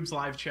YouTube's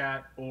live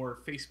chat or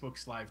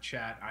Facebook's live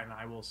chat, and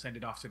I will send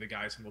it off to the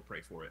guys and we'll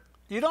pray for it.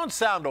 You don't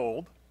sound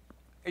old.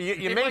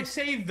 If I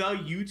say the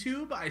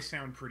YouTube, I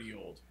sound pretty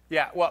old.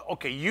 Yeah, well,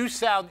 okay, you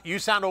sound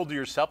old to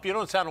yourself. You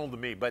don't sound old to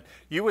me, but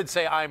you would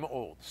say I'm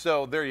old.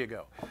 So there you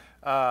go.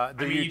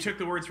 You took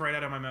the words right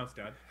out of my mouth,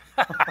 Dad.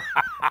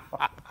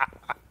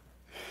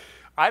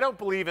 I don't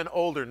believe in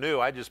old or new.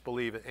 I just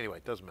believe in, anyway,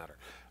 it doesn't matter.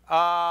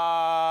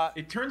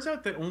 It turns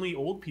out that only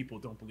old people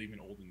don't believe in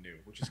old and new,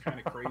 which is kind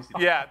of crazy.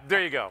 Yeah,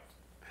 there you go.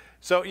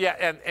 So,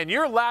 yeah, and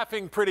you're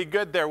laughing pretty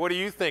good there. What do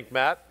you think,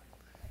 Matt?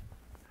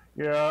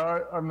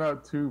 Yeah, I'm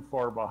not too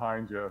far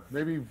behind you.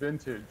 Maybe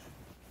vintage.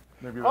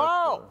 Maybe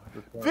that's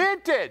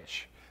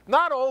vintage.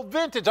 Not old,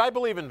 vintage. I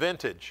believe in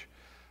vintage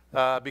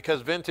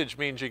because vintage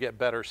means you get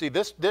better. See,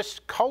 this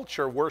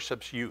culture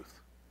worships youth.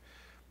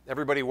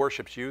 Everybody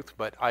worships youth,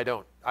 but I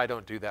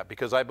don't do that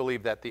because I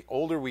believe that the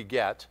older we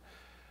get,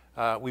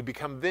 we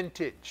become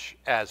vintage,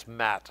 as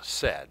Matt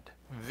said.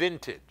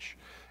 Vintage.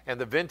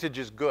 And the vintage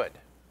is good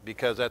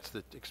because that's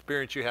the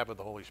experience you have with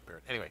the Holy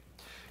Spirit. Anyway,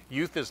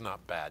 youth is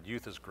not bad.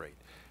 Youth is great.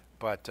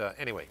 But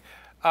anyway,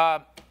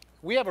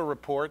 we have a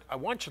report. I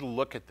want you to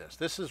look at this.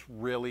 This is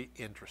really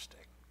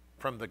interesting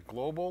from the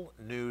Global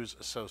News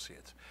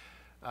Associates.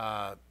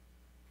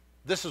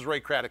 This is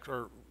Ray Craddock,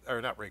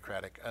 or not Ray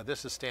Craddock.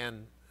 This is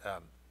Stan,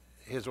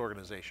 his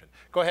organization.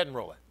 Go ahead and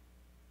roll it.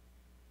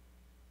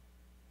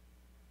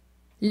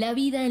 La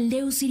vida en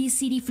Leo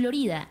City,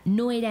 Florida,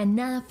 no era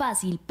nada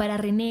fácil para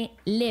René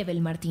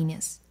Level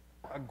Martínez.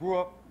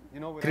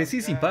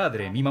 Crecí sin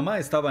padre, mi mamá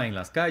estaba en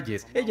las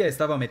calles, ella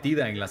estaba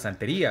metida en la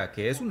santería,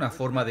 que es una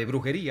forma de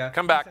brujería.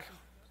 Come back.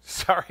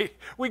 Sorry,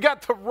 we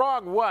got the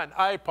wrong one.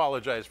 I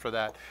apologize for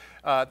that.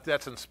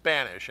 That's in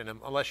Spanish, and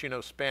unless you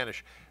know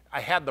Spanish, I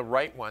had the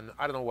right one.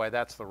 I don't know why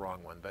that's the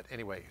wrong one, but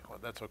anyway,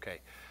 that's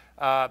okay.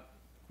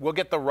 We'll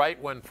get the right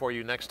one for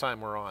you next time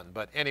we're on,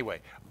 but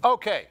anyway.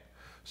 Okay,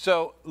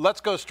 so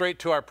let's go straight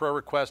to our prayer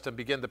request and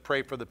begin to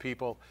pray for the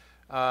people.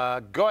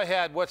 Go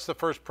ahead, what's the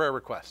first prayer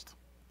request?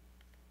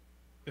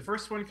 The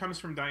first one comes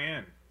from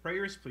Diane.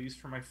 Prayers, please,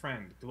 for my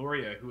friend,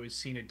 Gloria, who has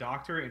seen a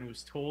doctor and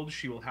was told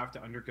she will have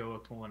to undergo a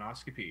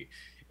colonoscopy,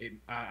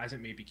 as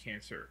it may be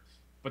cancer.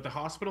 But the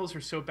hospitals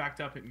are so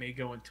backed up it may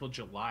go until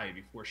July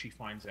before she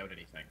finds out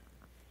anything.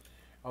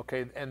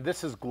 Okay, and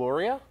this is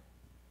Gloria?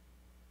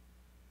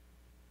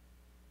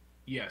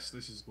 Yes,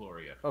 this is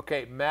Gloria.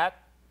 Okay,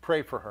 Matt,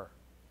 pray for her.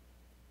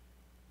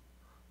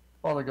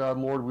 Father God,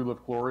 Lord, we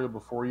lift Gloria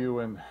before you,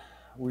 and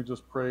we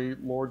just pray,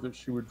 Lord, that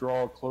she would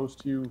draw close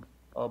to you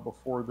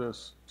before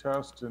this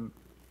test, and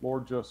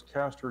Lord, just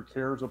cast her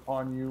cares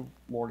upon you,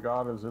 Lord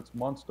God, as it's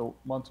months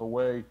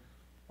away,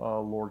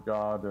 Lord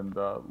God, and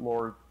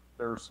Lord,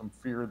 there's some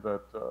fear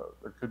that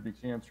there could be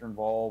cancer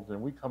involved,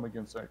 and we come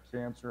against that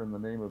cancer in the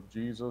name of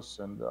Jesus,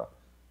 and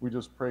we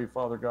just pray,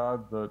 Father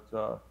God,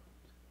 that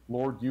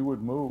Lord, you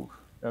would move,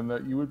 and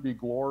that you would be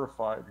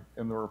glorified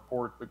in the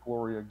report that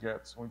Gloria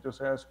gets. And we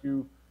just ask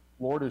you,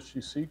 Lord, as she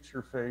seeks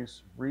your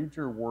face, reads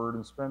your word,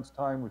 and spends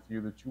time with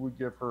you, that you would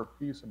give her a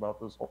peace about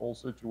this whole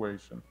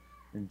situation.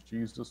 In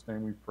Jesus'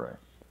 name we pray.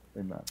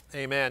 Amen.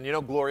 Amen. You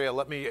know, Gloria,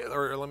 let me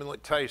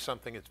tell you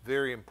something. It's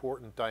very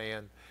important,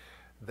 Diane,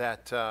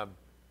 that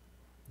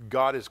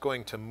God is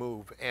going to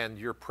move, and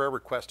your prayer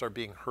requests are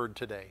being heard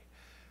today,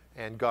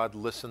 and God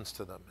listens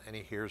to them, and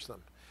he hears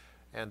them.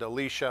 And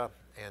Alicia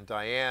and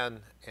Diane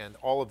and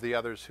all of the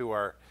others who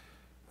are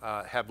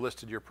have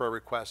listed your prayer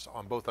requests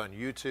on both on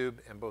YouTube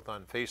and both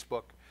on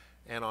Facebook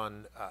and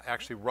on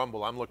actually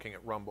Rumble. I'm looking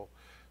at Rumble.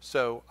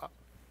 So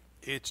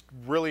it's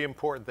really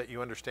important that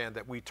you understand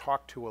that we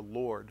talk to a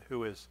Lord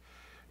who is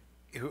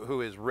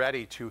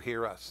ready to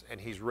hear us, and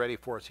he's ready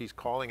for us. He's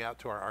calling out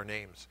to our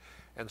names.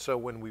 And so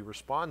when we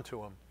respond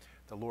to him,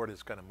 the Lord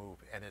is going to move,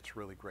 and it's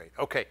really great.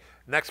 Okay,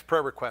 next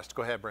prayer request.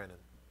 Go ahead, Brandon.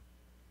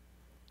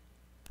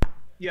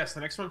 Yes,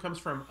 the next one comes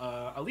from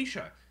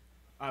Alicia.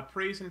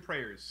 Praise and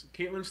prayers.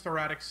 Caitlin's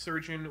thoracic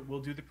surgeon will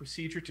do the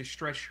procedure to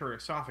stretch her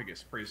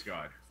esophagus, praise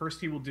God.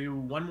 First, he will do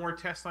one more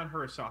test on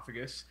her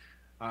esophagus,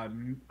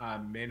 manometry.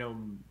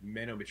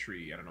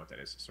 I don't know what that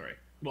is, sorry.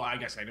 Well, I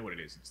guess I know what it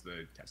is. It's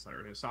the test on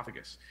her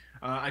esophagus.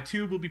 A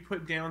tube will be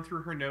put down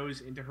through her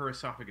nose into her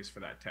esophagus for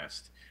that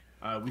test.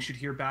 We should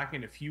hear back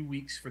in a few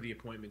weeks for the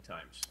appointment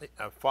times.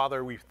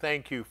 Father, we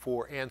thank you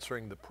for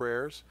answering the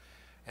prayers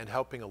and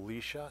helping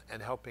Alicia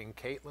and helping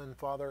Caitlin,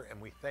 Father,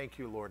 and we thank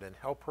you, Lord, and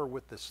help her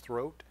with this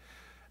throat,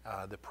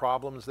 the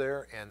problems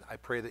there, and I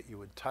pray that you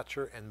would touch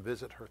her and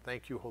visit her.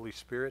 Thank you, Holy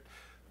Spirit.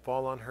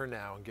 Fall on her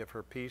now and give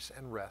her peace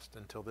and rest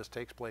until this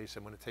takes place,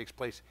 and when it takes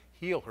place,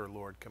 heal her,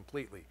 Lord,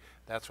 completely.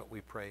 That's what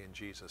we pray in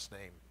Jesus'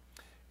 name.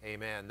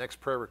 Amen.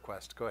 Next prayer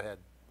request. Go ahead.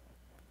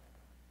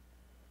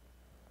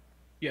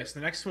 Yes,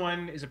 the next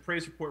one is a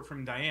praise report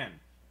from Diane.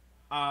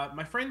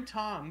 My friend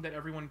Tom, that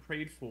everyone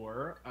prayed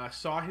for,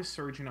 saw his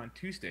surgeon on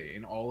Tuesday,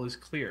 and all is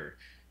clear.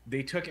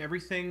 They took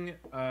everything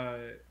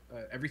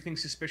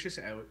suspicious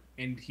out,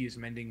 and he is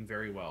mending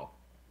very well.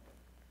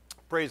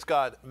 Praise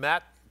God.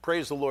 Matt,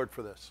 praise the Lord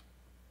for this.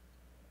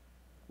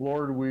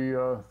 Lord, we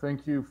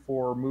thank you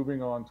for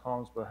moving on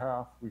Tom's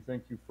behalf. We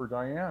thank you for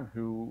Diane,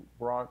 who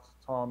brought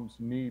Tom's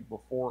need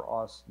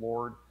before us,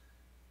 Lord,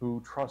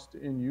 who trust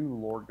in you,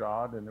 Lord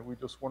God. And we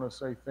just want to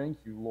say thank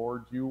you,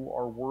 Lord. You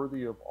are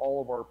worthy of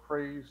all of our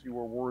praise. You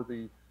are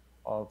worthy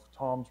of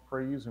Tom's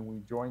praise, and we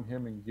join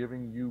him in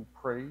giving you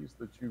praise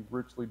that you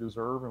richly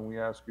deserve. And we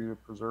ask you to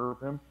preserve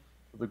him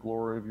for the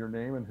glory of your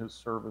name and his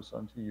service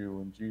unto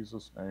you. In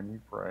Jesus' name we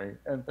pray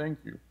and thank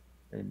you.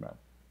 Amen.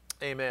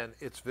 Amen.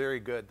 It's very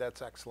good.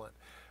 That's excellent.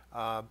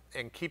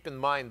 And keep in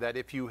mind that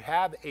if you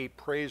have a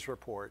praise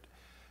report,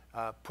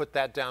 put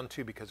that down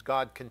too, because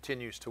God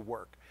continues to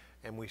work,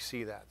 and we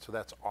see that. So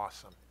that's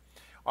awesome.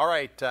 All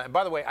right. And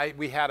by the way,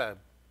 we had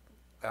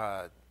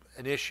an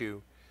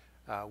issue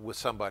with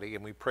somebody,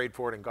 and we prayed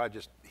for it, and God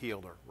just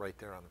healed her right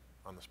there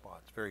on the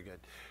spot. It's very good.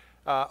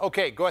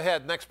 Okay, go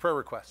ahead. Next prayer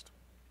request.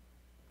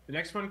 The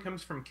next one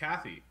comes from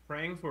Kathy,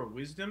 praying for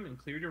wisdom and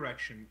clear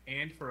direction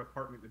and for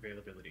apartment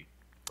availability.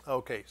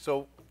 Okay,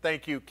 so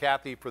thank you,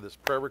 Kathy, for this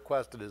prayer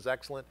request. It is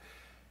excellent.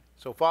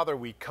 So, Father,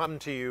 we come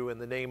to you in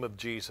the name of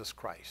Jesus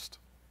Christ.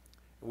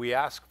 We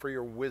ask for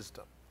your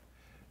wisdom,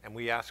 and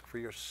we ask for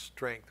your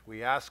strength.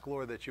 We ask,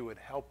 Lord, that you would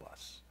help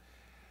us,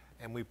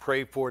 and we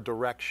pray for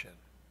direction,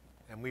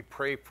 and we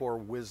pray for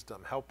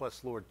wisdom. Help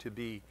us, Lord, to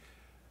be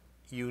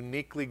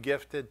uniquely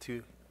gifted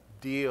to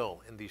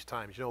deal in these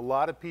times. You know, a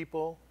lot of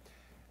people,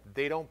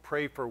 they don't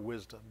pray for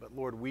wisdom, but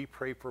Lord, we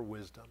pray for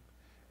wisdom.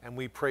 And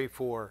we pray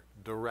for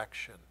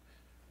direction,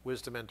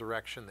 wisdom and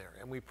direction there.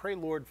 And we pray,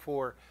 Lord,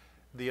 for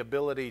the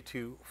ability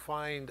to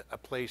find a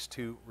place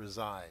to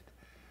reside.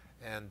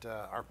 And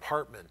our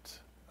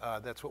apartment,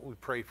 that's what we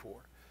pray for.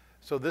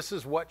 So this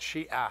is what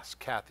she asked,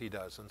 Kathy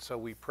does. And so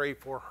we pray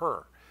for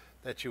her,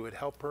 that you would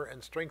help her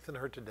and strengthen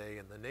her today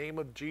in the name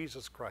of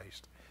Jesus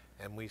Christ.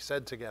 And we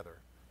said together,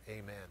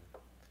 amen.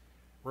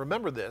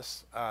 Remember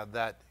this,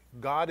 that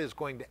God is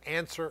going to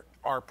answer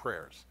our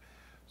prayers.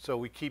 So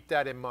we keep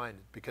that in mind,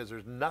 because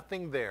there's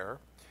nothing there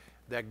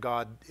that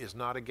God is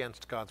not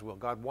against God's will.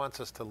 God wants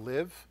us to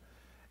live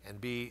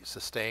and be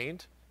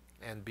sustained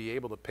and be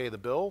able to pay the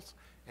bills,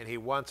 and he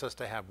wants us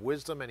to have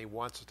wisdom, and he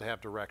wants us to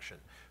have direction.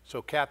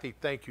 So Kathy,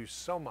 thank you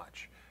so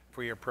much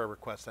for your prayer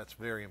request. That's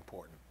very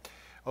important.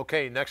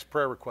 Okay, next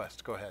prayer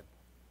request. Go ahead.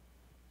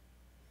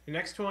 The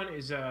next one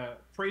is a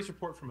praise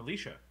report from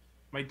Alicia.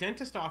 My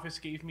dentist office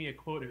gave me a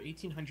quote of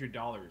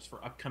 $1,800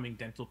 for upcoming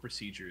dental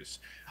procedures.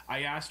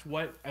 I asked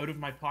what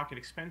out-of-my-pocket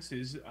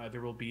expenses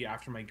there will be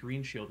after my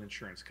Green Shield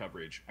insurance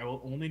coverage. I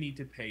will only need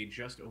to pay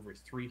just over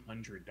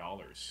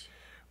 $300.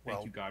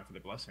 Thank you, God, for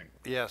the blessing.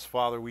 Yes,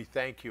 Father, we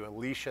thank you.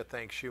 Alicia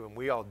thanks you, and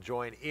we all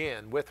join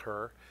in with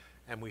her.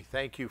 And we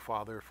thank you,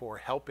 Father, for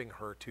helping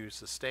her to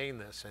sustain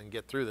this and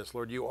get through this.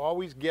 Lord, you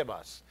always give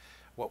us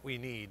what we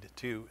need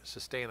to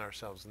sustain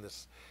ourselves. And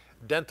this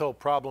dental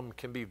problem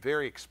can be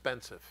very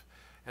expensive.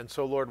 And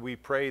so, Lord, we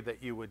pray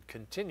that you would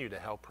continue to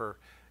help her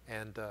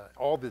and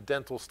all the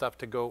dental stuff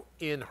to go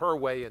in her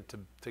way and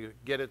to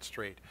get it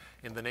straight.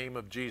 In the name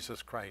of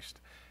Jesus Christ,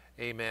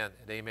 amen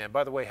and amen.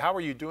 By the way, how are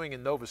you doing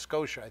in Nova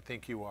Scotia? I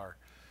think you are,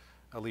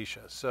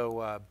 Alicia.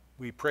 So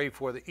we pray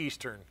for the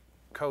eastern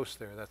coast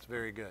there. That's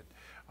very good.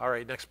 All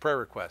right, next prayer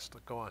request.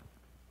 Go on.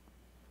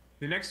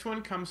 The next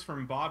one comes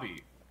from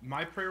Bobby.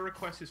 My prayer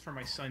request is for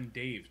my son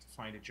Dave to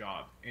find a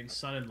job and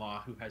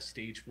son-in-law who has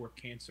stage 4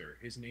 cancer.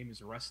 His name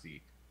is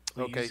Rusty.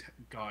 Please,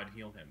 God,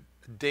 heal him.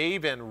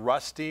 Dave and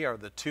Rusty are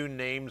the two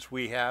names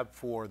we have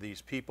for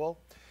these people.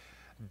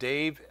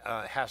 Dave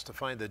has to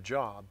find a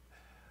job,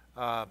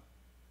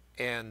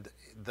 and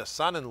the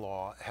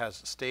son-in-law has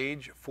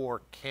stage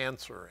 4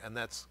 cancer, and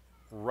that's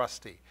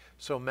Rusty.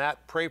 So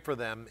Matt, pray for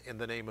them in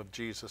the name of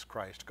Jesus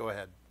Christ. Go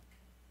ahead.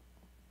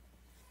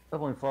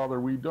 Heavenly Father,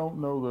 we don't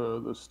know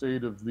the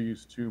state of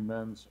these two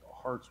men's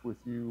hearts with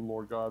you,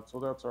 Lord God. So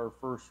that's our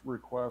first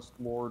request,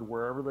 Lord.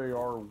 Wherever they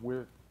are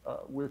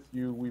with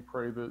you, we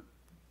pray that,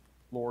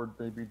 Lord,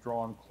 they be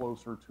drawn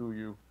closer to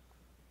you.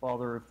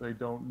 Father, if they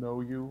don't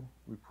know you,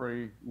 we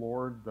pray,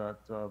 Lord, that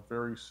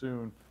very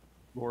soon,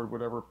 Lord,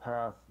 whatever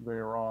path they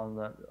are on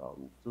that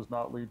does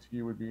not lead to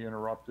you would be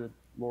interrupted,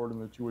 Lord,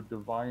 and that you would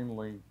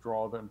divinely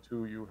draw them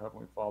to you,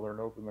 Heavenly Father, and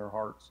open their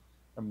hearts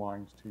and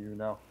minds to you.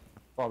 Now,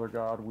 Father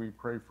God, we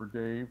pray for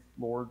Dave,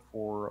 Lord,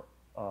 for,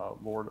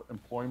 Lord,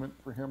 employment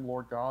for him,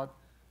 Lord God.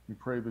 We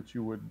pray that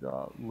you would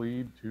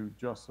lead to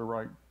just the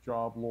right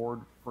job,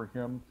 Lord, for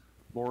him.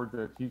 Lord,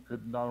 that he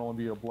could not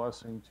only be a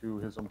blessing to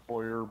his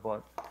employer,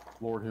 but,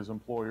 Lord, his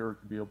employer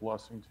could be a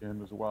blessing to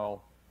him as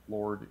well,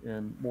 Lord,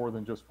 in more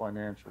than just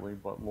financially,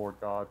 but, Lord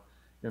God,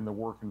 in the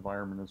work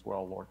environment as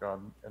well, Lord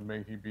God, and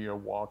may he be a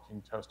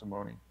walking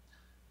testimony.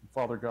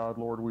 Father God,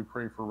 Lord, we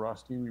pray for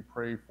Rusty. We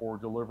pray for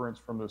deliverance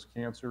from this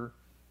cancer.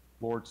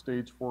 Lord,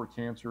 stage 4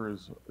 cancer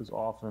is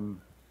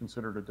often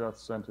considered a death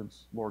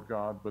sentence, Lord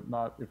God, but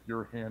not if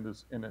your hand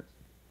is in it.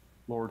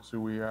 Lord, so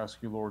we ask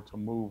you, Lord, to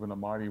move in a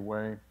mighty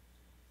way.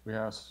 We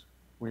ask,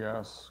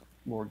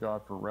 Lord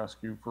God, for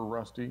rescue for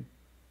Rusty.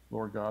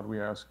 Lord God, we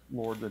ask,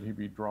 Lord, that he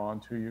be drawn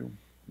to you.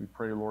 We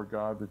pray, Lord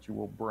God, that you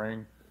will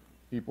bring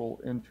people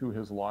into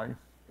his life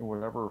in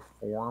whatever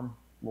form,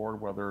 Lord,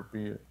 whether it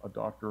be a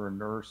doctor, a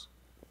nurse,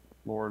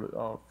 Lord,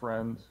 a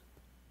friend,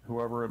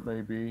 whoever it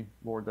may be,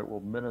 Lord, that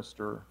will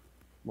minister,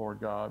 Lord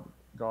God,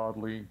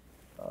 godly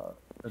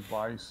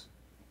advice,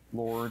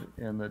 Lord,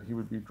 and that he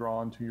would be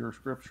drawn to your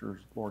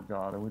scriptures, Lord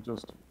God. And we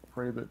just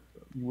pray that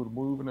you would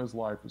move in his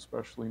life,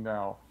 especially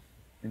now,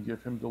 and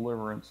give him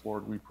deliverance,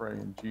 Lord, we pray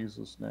in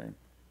Jesus' name.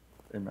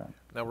 Amen.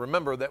 Now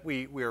remember that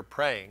we are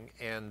praying,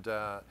 and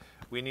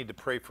we need to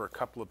pray for a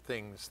couple of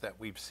things that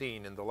we've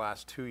seen in the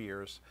last 2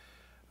 years.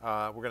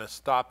 We're going to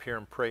stop here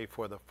and pray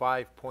for the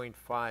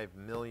 5.5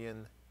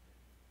 million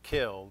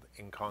killed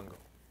in Congo.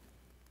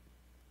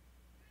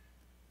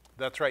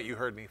 That's right, you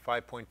heard me,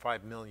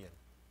 5.5 million.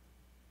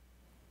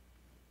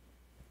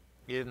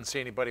 You didn't see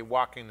anybody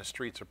walking the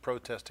streets or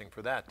protesting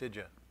for that, did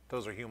you?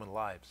 Those are human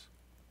lives.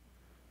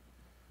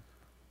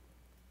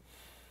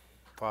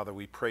 Father,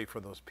 we pray for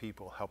those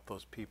people. Help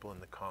those people in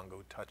the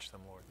Congo. Touch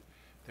them, Lord.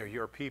 They're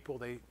your people.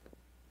 They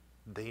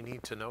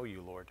need to know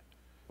you, Lord.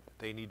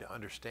 They need to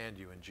understand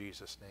you in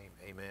Jesus' name.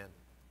 Amen.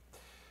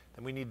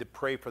 Then we need to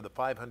pray for the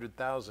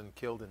 500,000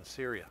 killed in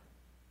Syria.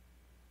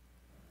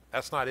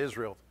 That's not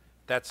Israel.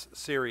 That's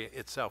Syria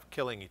itself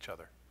killing each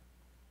other.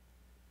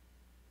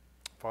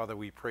 Father,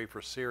 we pray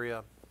for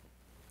Syria.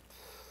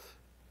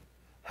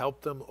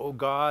 Help them, oh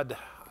God.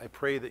 I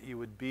pray that you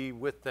would be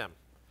with them,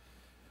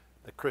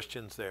 the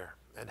Christians there,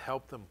 and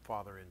help them,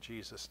 Father, in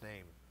Jesus'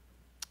 name.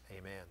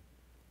 Amen.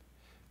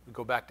 We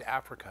go back to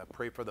Africa.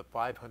 Pray for the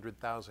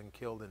 500,000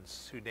 killed in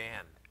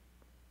Sudan.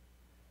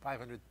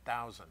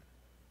 500,000.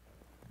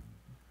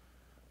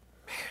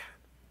 Man.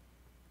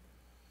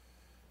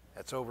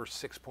 That's over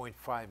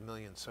 6.5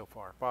 million so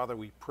far. Father,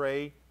 we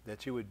pray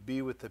that you would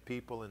be with the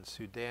people in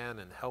Sudan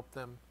and help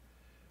them.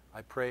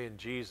 I pray in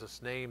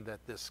Jesus' name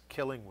that this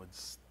killing would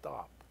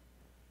stop.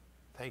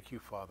 Thank you,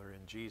 Father,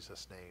 in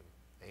Jesus' name.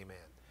 Amen.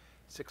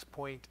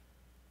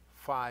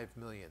 6.5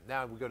 million.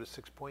 Now we go to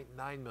 6.9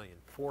 million.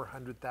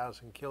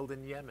 400,000 killed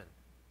in Yemen.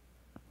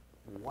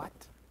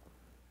 What?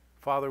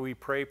 Father, we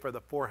pray for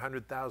the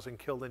 400,000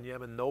 killed in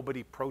Yemen.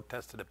 Nobody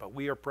protested it, but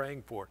we are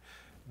praying for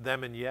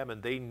them in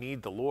Yemen. They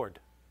need the Lord.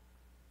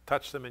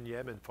 Touch them in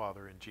Yemen,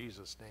 Father, in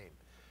Jesus' name.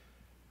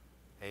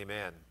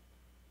 Amen.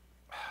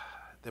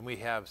 Then we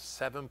have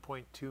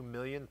 7.2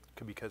 million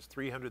because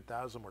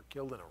 300,000 were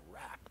killed in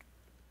Iraq.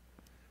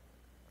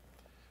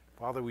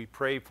 Father, we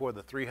pray for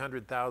the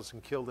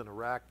 300,000 killed in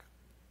Iraq,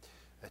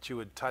 that you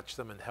would touch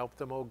them and help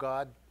them, O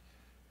God.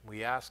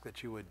 We ask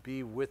that you would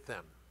be with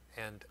them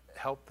and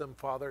help them,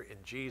 Father, in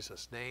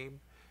Jesus' name,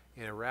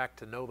 in Iraq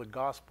to know the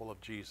gospel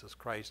of Jesus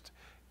Christ.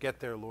 Get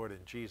there, Lord,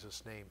 in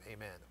Jesus' name.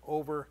 Amen.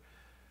 Over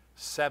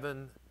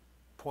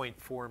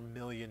 7.4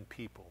 million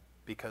people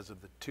because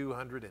of the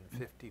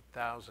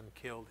 250,000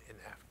 killed in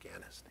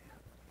Afghanistan.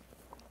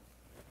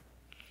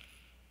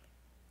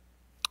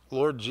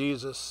 Lord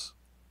Jesus,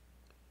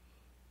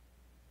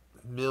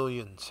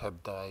 millions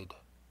have died.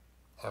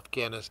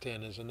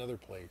 Afghanistan is another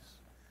place.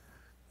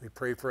 We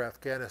pray for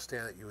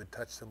Afghanistan that you would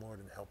touch them, Lord,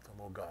 and help them,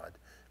 oh God.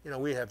 You know,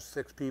 we have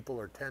 6 people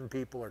or 10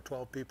 people or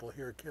 12 people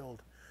here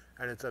killed,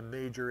 and it's a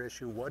major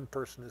issue. One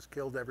person is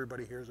killed,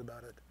 everybody hears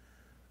about it.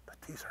 But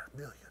These are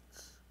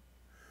millions.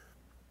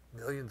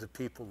 Millions of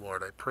people,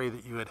 Lord. I pray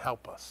that you would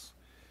help us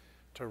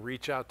to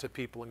reach out to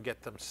people and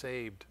get them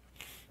saved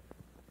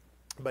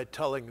by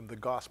telling them the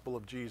gospel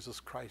of Jesus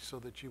Christ so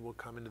that you will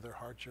come into their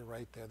hearts. You're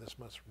right there. This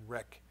must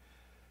wreck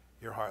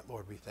your heart,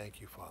 Lord. We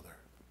thank you, Father.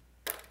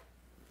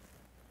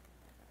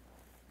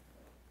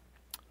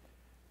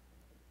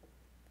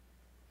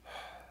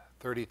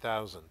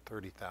 $30,000,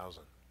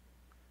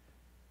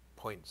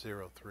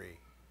 0.03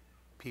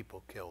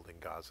 people killed in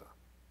Gaza.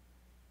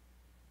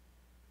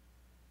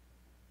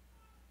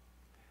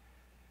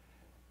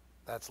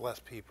 That's less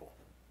people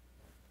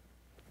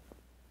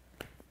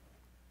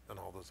than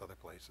all those other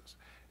places.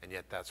 And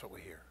yet that's what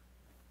we hear.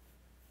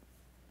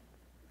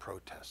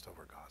 Protest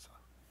over Gaza.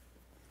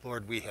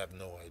 Lord, we have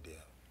no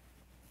idea.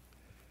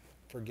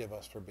 Forgive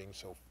us for being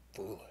so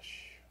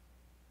foolish.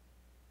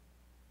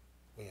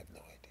 We have no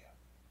idea.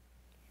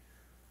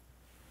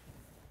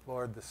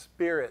 Lord, the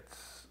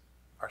spirits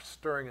are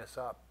stirring us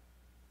up,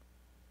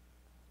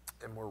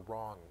 and we're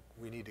wrong.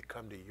 We need to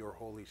come to your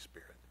Holy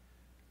Spirit.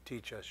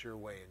 Teach us your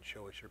way and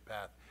show us your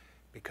path,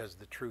 because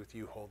the truth,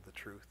 you hold the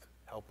truth.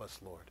 Help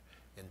us, Lord,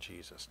 in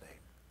Jesus' name.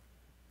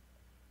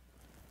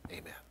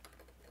 Amen.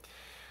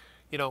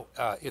 You know,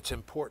 it's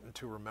important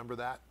to remember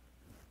that.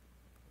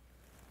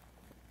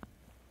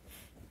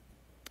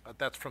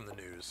 That's from the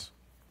news.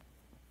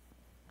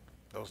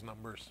 Those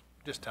numbers,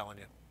 just telling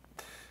you.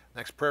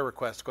 Next prayer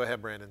request. Go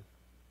ahead, Brandon.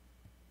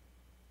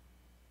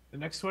 The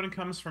next one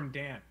comes from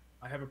Dan.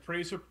 I have a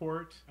praise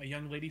report. A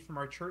young lady from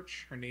our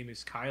church, her name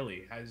is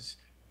Kylie, has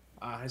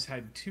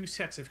had 2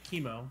 sets of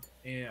chemo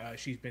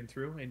she's been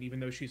through, and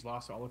even though she's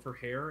lost all of her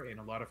hair and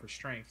a lot of her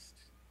strength,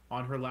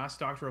 on her last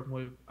doctor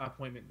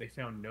appointment, they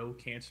found no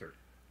cancer.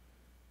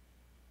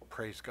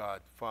 Praise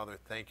God. Father,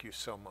 thank you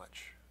so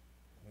much.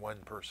 One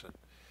person.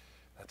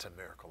 That's a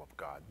miracle of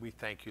God. We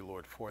thank you,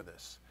 Lord, for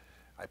this.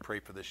 I pray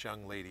for this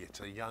young lady.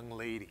 It's a young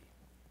lady,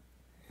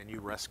 and you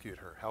rescued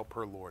her. Help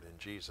her, Lord, in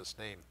Jesus'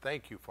 name.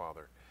 Thank you,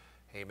 Father.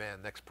 Amen.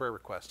 Next prayer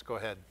request. Go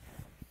ahead.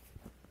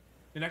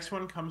 The next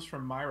one comes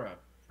from Myra.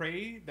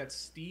 Pray that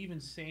Steve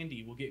and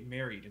Sandy will get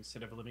married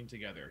instead of living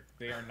together.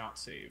 They are not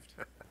saved.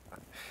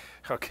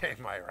 Okay,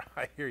 Myra,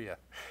 I hear you.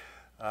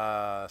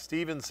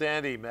 Steve and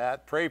Sandy,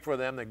 Matt, pray for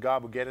them that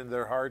God will get into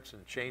their hearts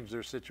and change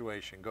their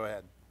situation. Go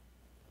ahead.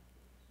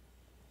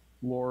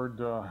 Lord,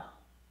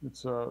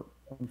 it's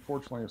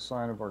unfortunately a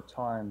sign of our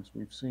times.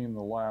 We've seen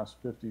the last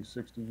 50,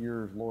 60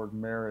 years, Lord,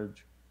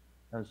 marriage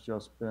has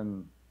just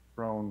been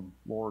thrown,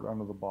 Lord,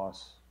 under the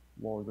bus.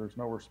 Lord, there's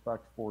no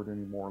respect for it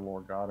anymore,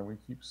 Lord God, and we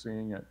keep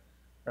seeing it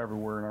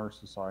everywhere in our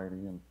society.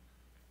 And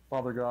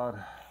Father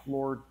God,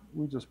 Lord,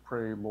 we just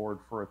pray, Lord,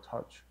 for a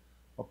touch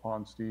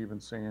upon Steve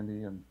and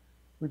Sandy, and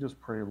we just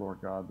pray, Lord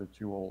God, that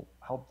you will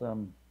help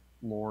them,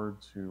 Lord,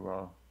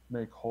 to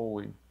make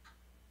holy,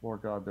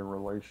 Lord God, their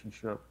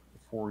relationship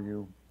before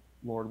you.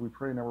 Lord, we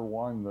pray, number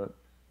one, that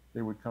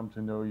they would come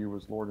to know you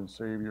as Lord and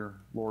Savior.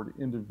 Lord,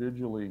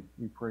 individually,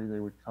 we pray they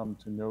would come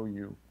to know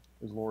you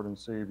as Lord and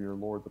Savior.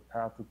 Lord, the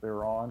path that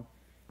they're on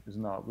is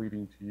not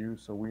leading to you.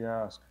 So we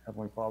ask,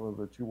 Heavenly Father,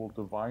 that you will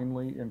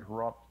divinely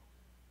interrupt,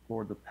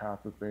 Lord, the path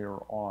that they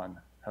are on,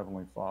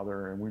 Heavenly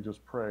Father. And we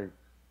just pray,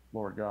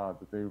 Lord God,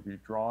 that they would be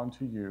drawn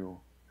to you,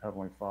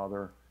 Heavenly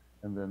Father,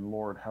 and then,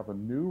 Lord, have a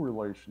new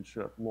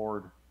relationship,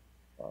 Lord,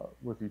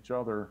 with each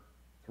other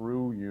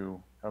through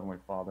you, Heavenly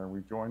Father. And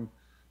we join,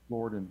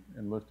 Lord,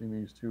 in lifting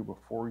these two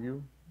before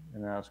you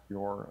and ask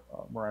your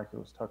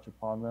miraculous touch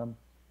upon them.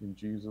 In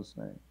Jesus'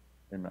 name,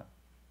 amen.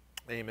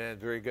 Amen.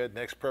 Very good.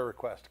 Next prayer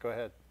request. Go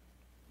ahead.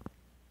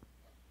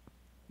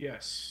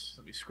 Yes,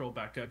 let me scroll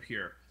back up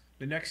here.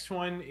 The next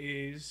one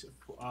is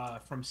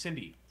from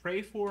Cindy.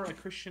 Pray for a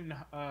Christian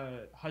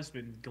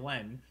husband,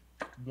 Glenn,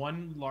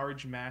 1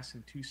 large mass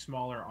and 2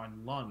 smaller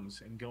on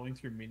lungs, and going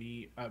through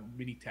many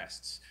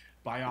tests.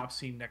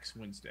 Biopsy next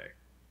Wednesday.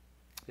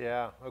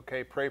 Yeah,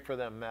 okay. Pray for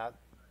them, Matt.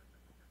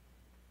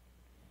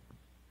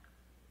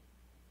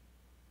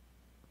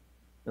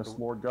 Yes,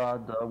 Lord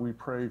God, we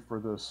pray for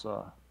this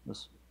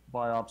this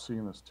biopsy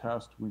and this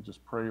test. We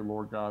just pray,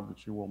 Lord God,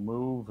 that you will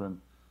move, and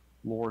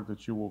Lord,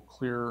 that you will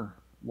clear,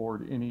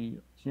 Lord, any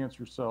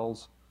cancer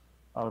cells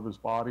out of his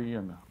body.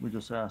 And we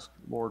just ask,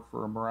 Lord,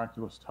 for a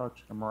miraculous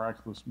touch, a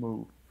miraculous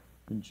move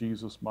in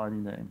Jesus' mighty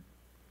name.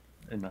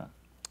 Amen.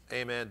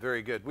 Amen.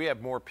 Very good. We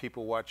have more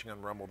people watching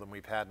on Rumble than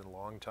we've had in a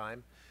long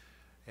time.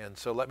 And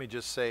so let me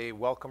just say,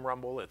 welcome,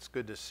 Rumble. It's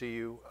good to see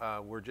you.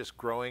 We're just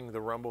growing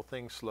the Rumble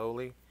thing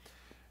slowly.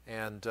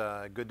 And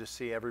good to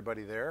see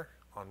everybody there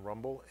on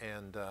Rumble.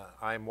 And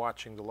I'm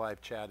watching the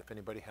live chat. If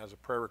anybody has a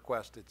prayer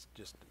request, it's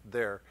just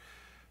there.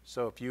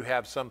 So if you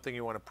have something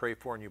you want to pray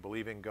for and you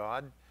believe in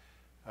God,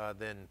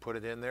 then put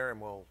it in there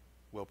and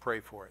we'll pray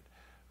for it.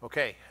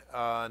 Okay,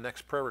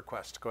 next prayer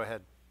request. Go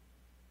ahead.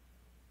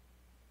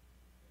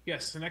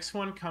 Yes, the next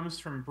one comes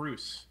from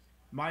Bruce.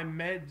 My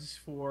meds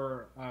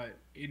for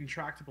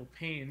intractable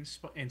pain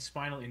and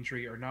spinal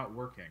injury are not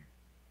working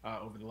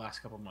over the last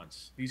couple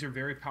months. These are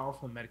very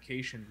powerful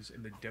medications,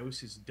 and the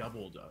dose is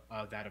doubled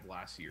that of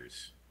last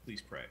year's.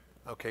 Please pray.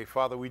 Okay,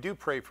 Father, we do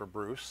pray for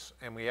Bruce,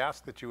 and we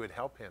ask that you would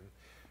help him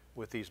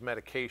with these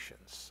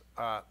medications.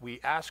 We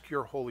ask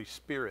your Holy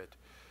Spirit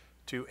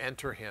to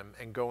enter him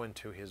and go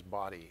into his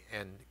body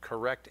and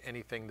correct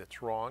anything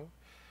that's wrong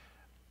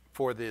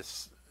for the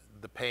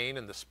pain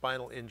and the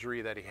spinal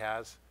injury that he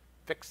has.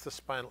 Fix the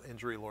spinal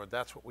injury, Lord.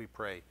 That's what we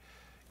pray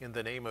in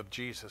the name of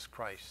Jesus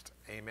Christ.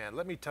 Amen.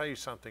 Let me tell you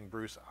something,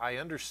 Bruce. I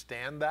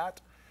understand that,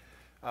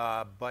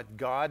 but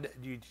God,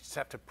 you just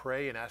have to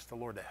pray and ask the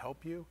Lord to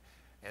help you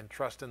and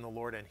trust in the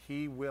Lord, and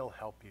he will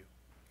help you,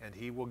 and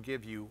he will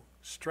give you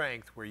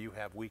strength where you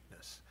have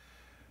weakness.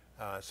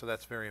 So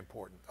that's very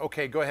important.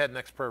 Okay, go ahead.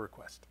 Next prayer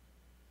request.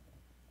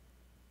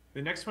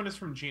 The next one is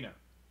from Gina.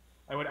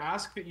 I would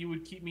ask that you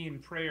would keep me in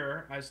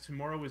prayer as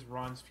tomorrow is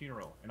Ron's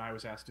funeral, and I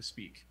was asked to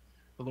speak.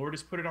 The Lord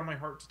has put it on my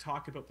heart to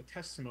talk about the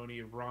testimony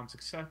of Ron's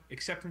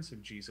acceptance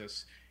of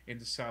Jesus in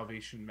the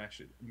salvation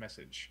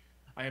message.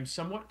 I am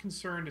somewhat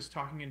concerned as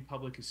talking in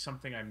public is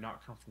something I'm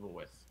not comfortable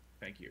with.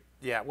 Thank you.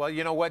 Yeah, well,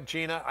 you know what,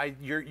 Gina,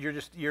 you're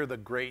a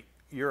great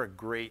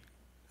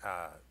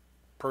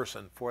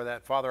person for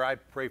that. Father, I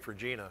pray for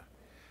Gina.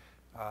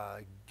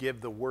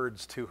 Give the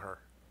words to her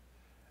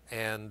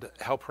and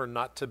help her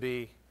not to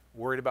be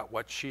worried about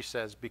what she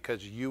says,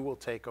 because you will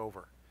take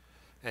over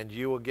and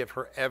you will give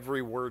her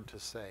every word to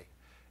say,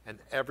 and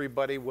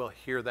everybody will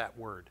hear that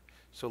word.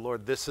 So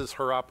Lord, this is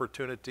her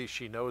opportunity.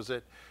 She knows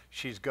it.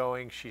 She's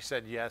going. She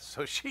said yes.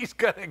 So she's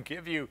going to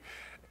give you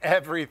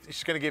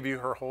she's going to give you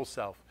her whole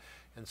self.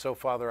 And so,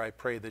 Father, I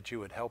pray that you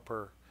would help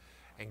her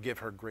and give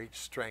her great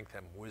strength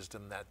and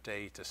wisdom that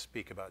day to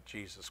speak about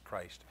Jesus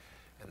Christ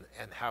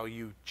and how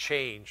you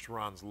changed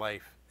Ron's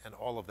life and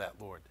all of that,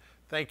 Lord.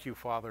 Thank you,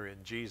 Father, in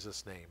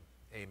Jesus' name.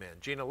 Amen.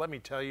 Gina, let me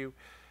tell you,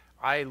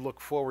 I look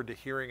forward to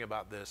hearing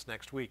about this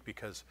next week,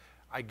 because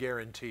I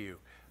guarantee you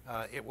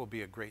it will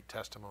be a great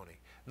testimony.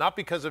 Not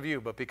because of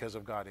you, but because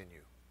of God in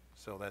you.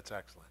 So that's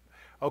excellent.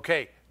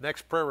 Okay,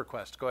 next prayer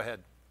request. Go ahead.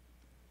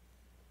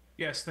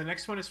 Yes, the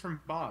next one is from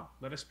Bob.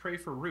 Let us pray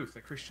for Ruth,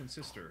 a Christian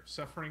sister,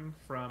 suffering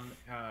from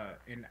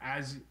an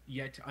as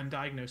yet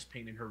undiagnosed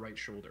pain in her right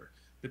shoulder.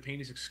 The pain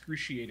is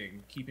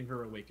excruciating, keeping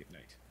her awake at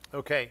night.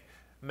 Okay,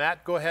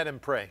 Matt, go ahead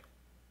and pray.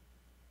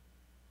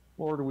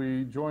 Lord,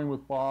 we join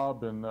with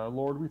Bob, and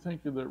Lord, we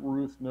thank you that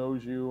Ruth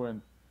knows you,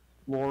 and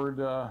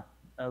Lord,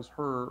 as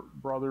her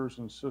brothers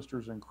and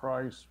sisters in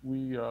Christ,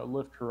 we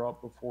lift her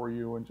up before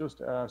you and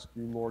just ask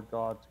you, Lord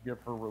God, to give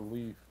her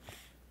relief.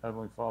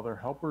 Heavenly Father,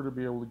 help her to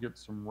be able to get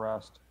some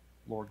rest,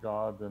 Lord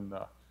God, and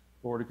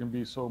Lord, it can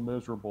be so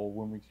miserable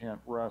when we can't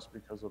rest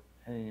because of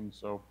pain.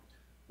 So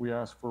we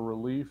ask for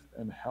relief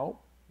and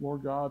help,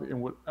 Lord God, in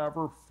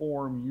whatever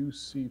form you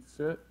see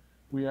fit.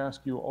 We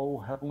ask you,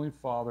 oh Heavenly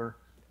Father,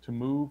 to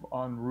move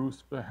on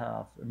Ruth's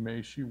behalf, and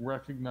may she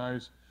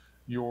recognize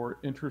your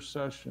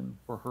intercession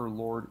for her,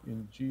 Lord,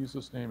 in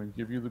Jesus' name, and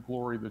give you the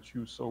glory that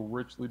you so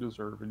richly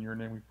deserve. In your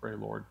name we pray,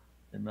 Lord.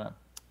 Amen.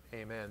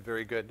 Amen.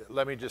 Very good.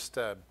 Let me just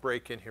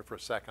break in here for a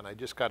second. I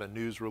just got a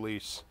news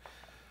release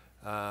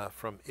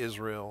from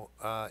Israel.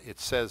 It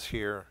says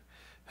here,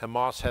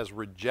 Hamas has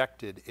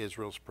rejected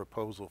Israel's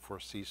proposal for a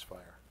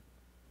ceasefire.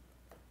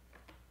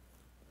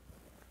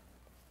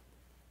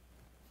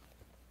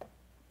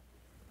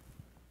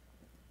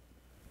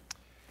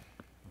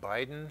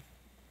 Biden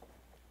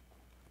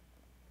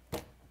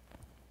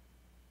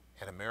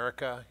and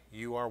America,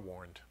 you are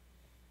warned.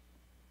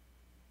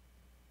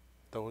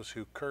 Those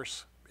who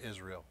curse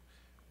Israel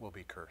will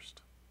be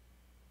cursed.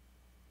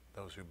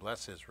 Those who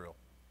bless Israel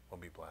will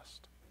be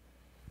blessed.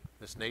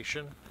 This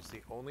nation is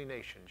the only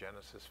nation,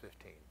 Genesis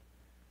 15,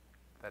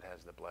 that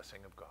has the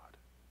blessing of God.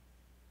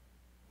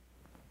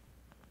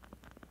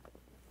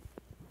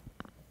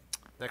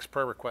 Next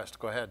prayer request,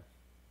 go ahead.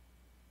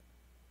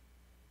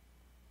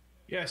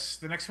 Yes,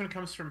 the next one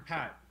comes from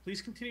Pat.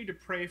 Please continue to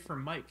pray for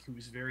Mike, who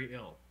is very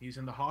ill. He's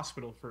in the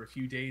hospital for a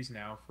few days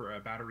now for a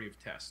battery of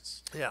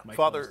tests. Yeah, Mike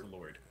Father, loves the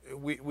Lord.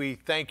 We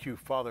thank you,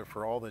 Father,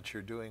 for all that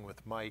you're doing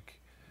with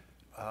Mike.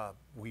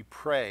 We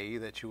pray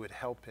that you would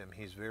help him.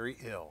 He's very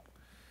ill.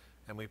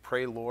 And we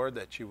pray, Lord,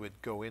 that you would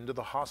go into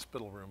the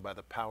hospital room by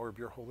the power of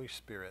your Holy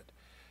Spirit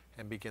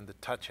and begin to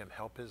touch him,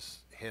 help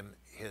his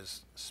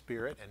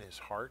spirit and his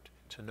heart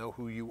to know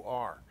who you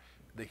are,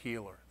 the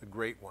healer, the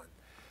great one.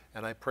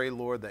 And I pray,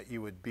 Lord, that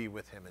you would be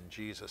with him in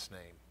Jesus'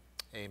 name.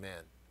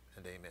 Amen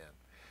and amen.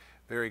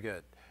 Very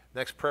good.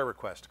 Next prayer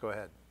request. Go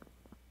ahead.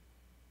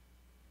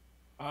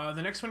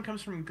 The next one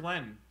comes from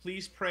Glenn.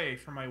 Please pray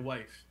for my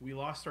wife. We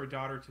lost our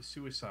daughter to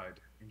suicide,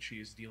 and she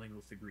is dealing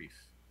with the grief.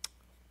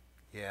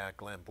 Yeah,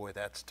 Glenn, boy,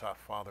 that's tough.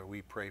 Father,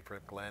 we pray for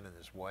Glenn and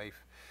his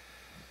wife.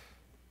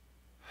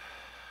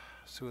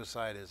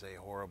 Suicide is a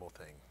horrible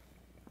thing.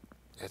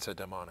 It's a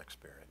demonic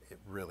spirit. It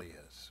really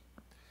is.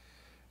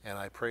 And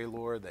I pray,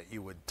 Lord, that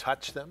you would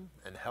touch them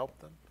and help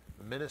them,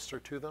 minister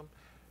to them,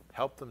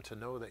 help them to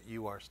know that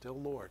you are still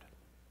Lord.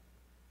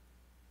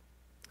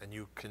 And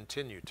you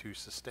continue to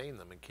sustain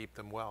them and keep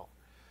them well.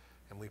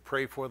 And we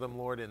pray for them,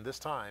 Lord, in this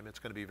time. It's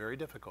going to be very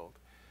difficult,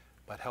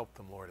 but help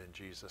them, Lord, in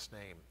Jesus'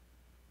 name.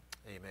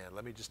 Amen.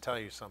 Let me just tell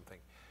you something.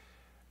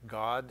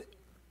 God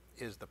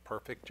is the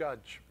perfect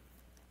judge.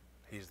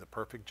 He's the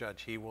perfect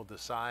judge. He will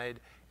decide,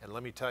 and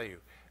let me tell you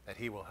that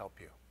he will help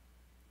you.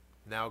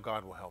 Now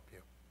God will help you.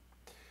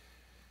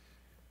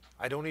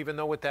 I don't even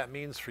know what that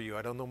means for you.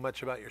 I don't know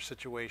much about your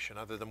situation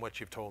other than what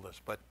you've told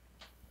us, but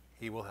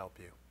he will help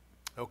you.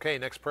 Okay,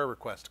 next prayer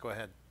request. Go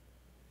ahead.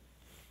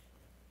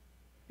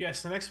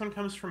 Yes, the next one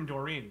comes from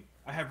Doreen.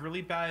 I have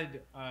really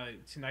bad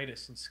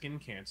tinnitus and skin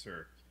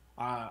cancer.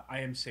 I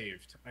am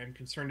saved. I am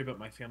concerned about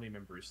my family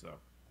members, though.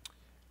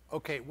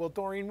 Okay, well,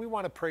 Doreen, we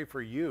want to pray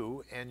for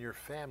you and your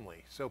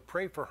family. So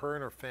pray for her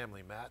and her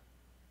family, Matt.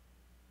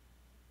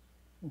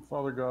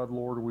 Father God,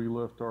 Lord, we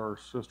lift our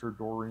sister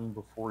Doreen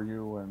before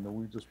you, and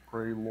we just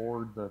pray,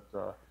 Lord,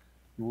 that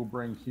you will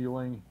bring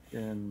healing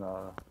in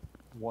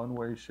one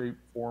way, shape,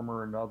 form,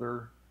 or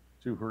another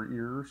to her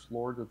ears.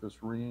 Lord, that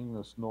this ringing,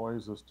 this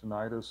noise, this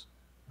tinnitus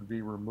would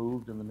be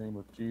removed in the name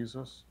of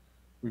Jesus.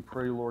 We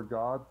pray, Lord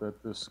God,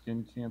 that this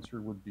skin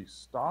cancer would be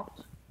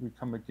stopped. We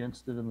come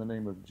against it in the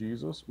name of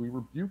Jesus. We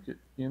rebuke it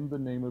in the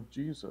name of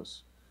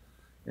Jesus.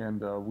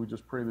 And we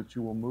just pray that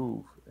you will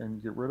move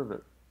and get rid of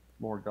it,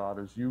 Lord God,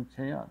 as you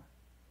can.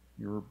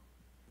 You're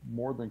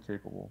more than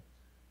capable.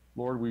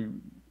 Lord,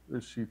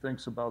 as she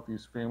thinks about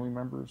these family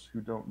members who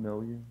don't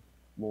know you,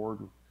 Lord,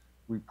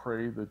 we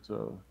pray that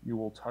you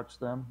will touch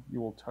them.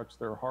 You will touch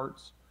their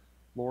hearts.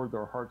 Lord,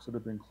 their hearts that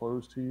have been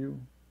closed to you.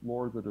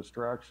 Lord, the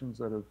distractions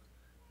that have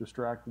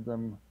distracted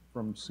them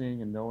from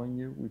seeing and knowing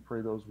you, we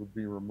pray those would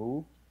be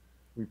removed.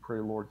 We pray,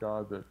 Lord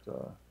God, that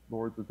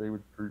Lord, that they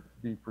would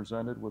be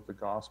presented with the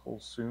gospel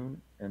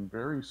soon and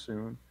very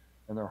soon,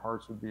 and their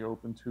hearts would be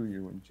open to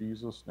you. In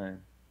Jesus' name,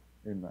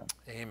 amen.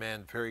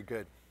 Amen. Very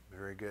good.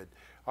 Very good.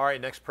 All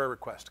right, next prayer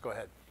request. Go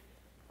ahead.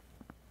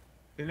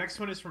 The next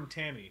one is from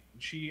Tammy.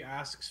 She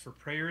asks for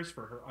prayers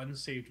for her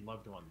unsaved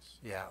loved ones.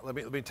 Yeah, let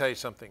me tell you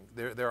something.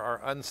 There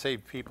are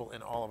unsaved people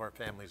in all of our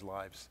families'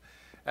 lives.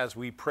 As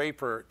we pray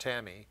for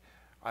Tammy,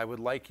 I would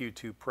like you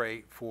to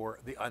pray for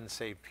the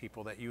unsaved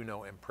people that you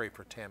know and pray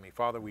for Tammy.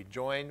 Father, we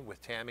join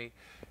with Tammy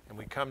and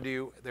we come to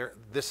you.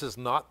 This is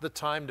not the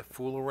time to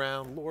fool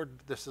around. Lord,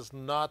 this is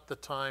not the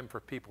time for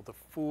people to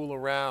fool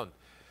around.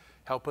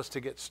 Help us to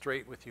get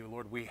straight with you,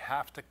 Lord. We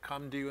have to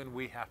come to you and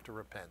we have to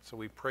repent. So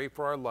we pray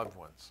for our loved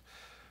ones.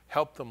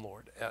 Help them,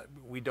 Lord.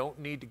 We don't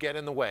need to get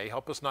in the way.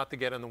 Help us not to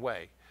get in the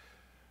way.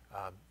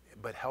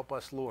 But help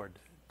us, Lord,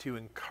 to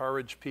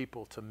encourage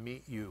people to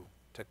meet you,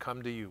 to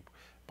come to you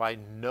by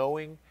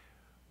knowing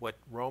what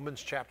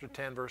Romans chapter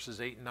 10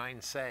 verses 8 and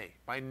 9 say.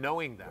 By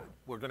knowing that.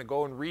 We're going to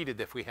go and read it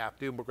if we have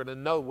to, and we're going to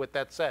know what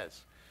that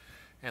says.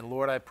 And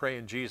Lord, I pray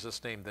in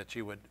Jesus' name that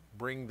you would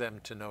bring them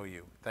to know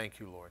you. Thank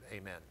you, Lord.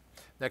 Amen.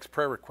 Next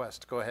prayer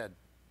request. Go ahead.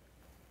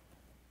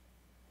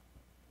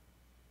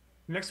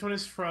 Next one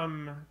is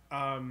from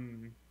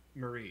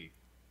Marie.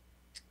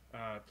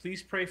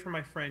 Please pray for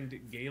my friend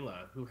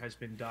Gayla, who has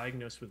been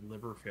diagnosed with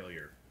liver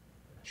failure.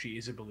 She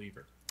is a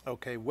believer.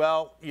 Okay,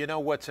 well, you know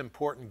what's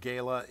important,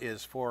 Gayla,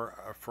 is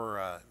for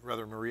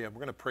Brother Maria. We're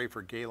going to pray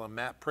for Gayla.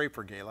 Matt, pray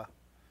for Gayla.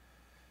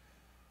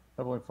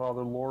 Heavenly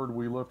Father, Lord,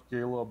 we lift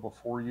Gayla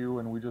before you,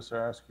 and we just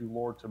ask you,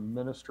 Lord, to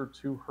minister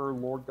to her,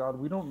 Lord God.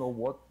 We don't know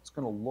what it's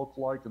going to look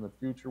like in the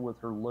future with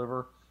her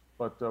liver,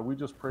 but we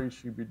just pray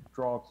she be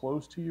draw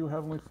close to you,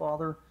 Heavenly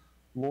Father.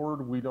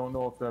 Lord, we don't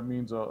know if that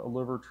means a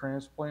liver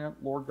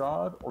transplant, Lord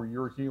God, or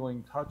your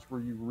healing touch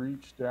where you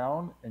reach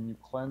down and you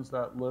cleanse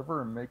that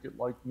liver and make it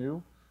like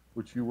new,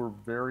 which you were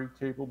very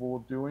capable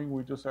of doing.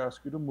 We just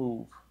ask you to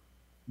move.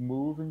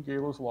 Move in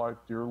Gayla's life,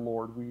 dear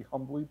Lord. We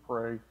humbly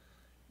pray,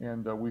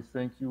 and we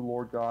thank you,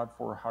 Lord God,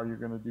 for how you're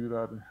going to do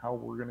that and how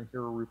we're going to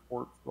hear a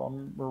report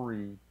from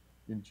Marie.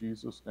 In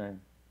Jesus' name,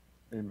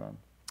 amen.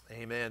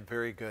 Amen.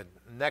 Very good.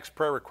 Next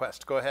prayer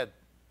request. Go ahead.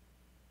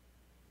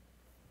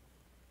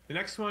 The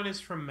next one is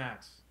from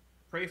Matt.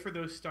 Pray for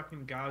those stuck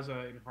in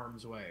Gaza in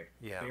harm's way.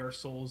 Yeah. They are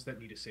souls that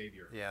need a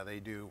Savior. Yeah,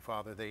 they do,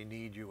 Father. They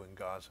need you in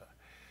Gaza.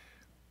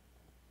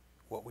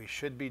 What we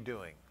should be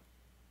doing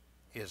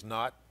is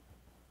not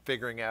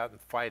figuring out and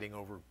fighting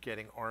over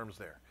getting arms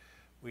there.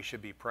 We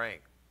should be praying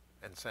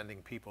and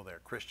sending people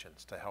there,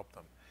 Christians, to help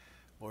them.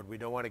 Lord, we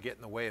don't want to get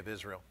in the way of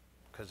Israel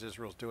because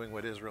Israel's doing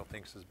what Israel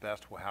thinks is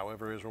best,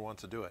 however Israel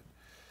wants to do it.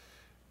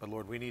 But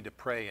Lord, we need to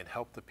pray and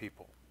help the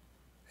people.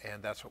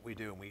 And that's what we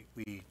do.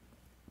 And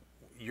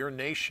your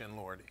nation,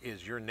 Lord,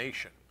 is your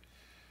nation.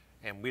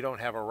 And we don't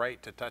have a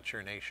right to touch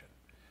your nation.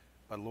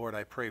 But Lord,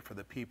 I pray for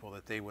the people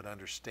that they would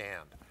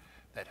understand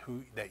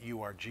that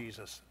you are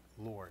Jesus,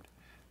 Lord.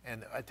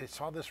 And I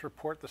saw this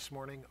report this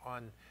morning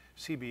on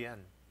CBN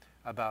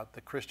about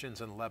the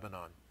Christians in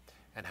Lebanon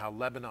and how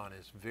Lebanon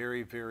is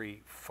very,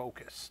 very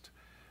focused.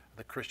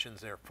 The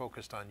Christians there are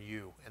focused on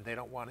you, and they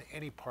don't want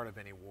any part of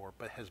any war.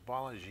 But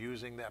Hezbollah is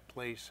using that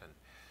place, and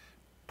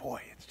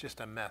boy, it's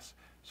just a mess.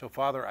 So,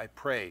 Father, I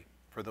pray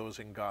for those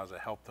in Gaza.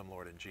 Help them,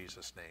 Lord, in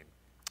Jesus' name.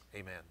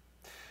 Amen.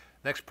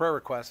 Next prayer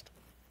request.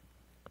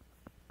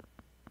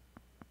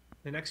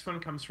 The next one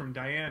comes from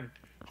Diane.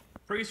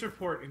 Praise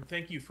report and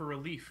thank you for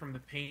relief from the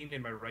pain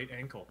in my right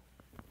ankle.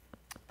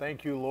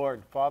 Thank you,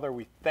 Lord. Father,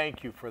 we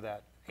thank you for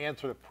that.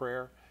 Answer the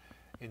prayer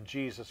in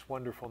Jesus'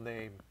 wonderful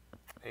name.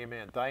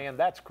 Amen. Diane,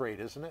 that's great,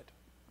 isn't it?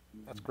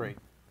 That's great.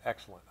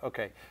 Excellent.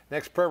 Okay.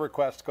 Next prayer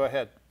request. Go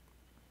ahead.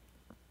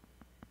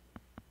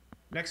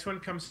 Next one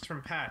comes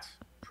from Pat.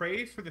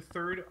 Pray for the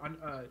third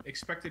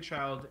expected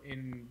child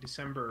in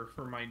December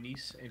for my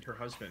niece and her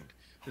husband.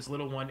 This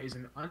little one is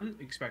an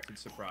unexpected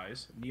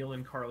surprise. Neil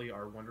and Carly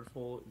are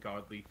wonderful,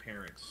 godly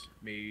parents.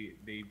 May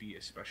they be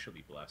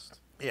especially blessed.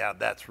 Yeah,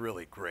 that's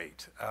really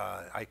great.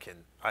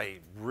 I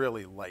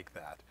really like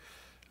that.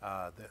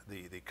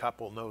 The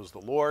couple knows the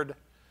Lord.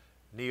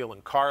 Neil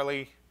and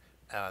Carly,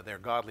 they're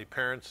godly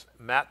parents.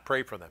 Matt,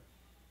 pray for them.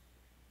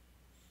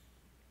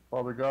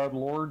 Father God,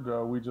 Lord,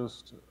 we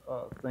just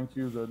thank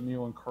you that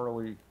Neil and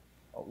Carly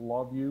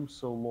love you.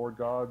 So, Lord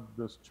God,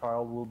 this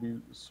child will be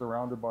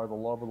surrounded by the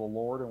love of the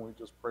Lord, and we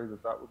just pray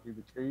that that would be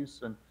the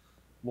case. And,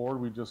 Lord,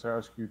 we just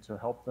ask you to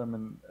help them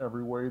in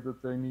every way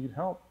that they need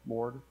help,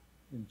 Lord,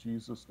 in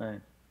Jesus'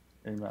 name.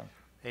 Amen.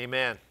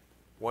 Amen.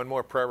 One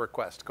more prayer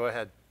request. Go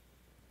ahead.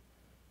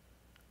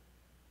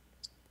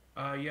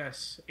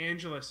 Yes,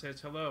 Angela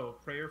says, hello,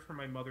 prayer for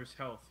my mother's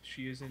health.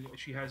 She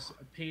has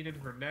pain in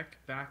her neck,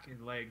 back,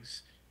 and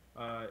legs.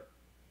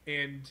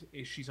 And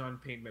she's on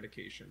pain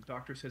medication.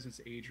 Doctor says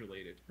it's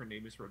age-related. Her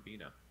name is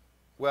Rabina.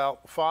 Well,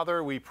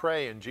 Father, we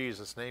pray in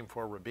Jesus' name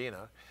for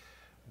Rabina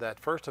that,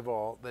 first of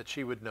all, that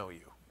she would know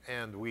you.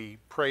 And we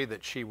pray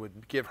that she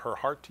would give her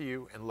heart to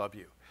you and love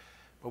you.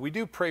 But we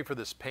do pray for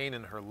this pain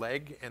in her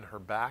leg and her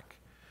back.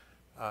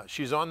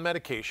 She's on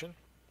medication,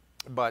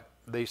 but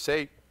they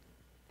say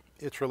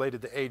it's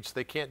related to age. So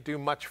they can't do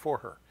much for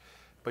her.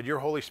 But your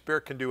Holy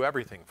Spirit can do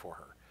everything for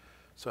her.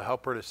 So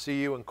help her to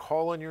see you and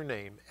call on your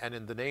name. And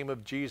in the name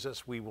of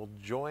Jesus, we will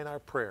join our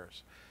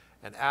prayers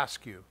and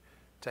ask you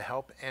to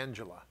help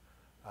Angela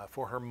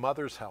for her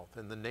mother's health.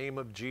 In the name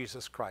of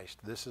Jesus Christ,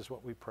 this is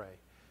what we pray.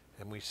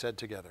 And we said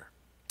together,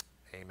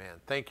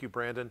 amen. Thank you,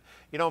 Brandon.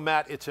 You know,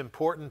 Matt, it's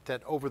important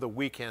that over the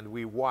weekend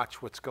we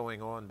watch what's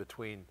going on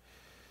between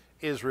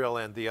Israel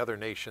and the other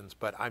nations.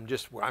 But I'm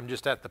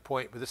just at the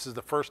point where this is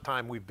the first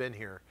time we've been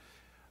here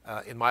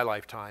in my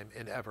lifetime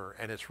and ever.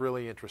 And it's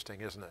really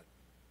interesting, isn't it?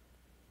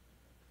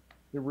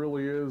 It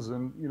really is.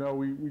 And, you know,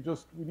 we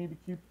need to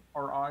keep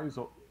our eyes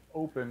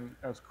open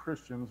as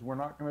Christians. We're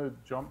not going to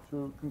jump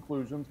to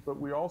conclusions, but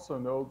we also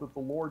know that the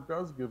Lord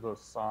does give us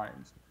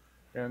signs.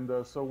 And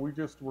so we're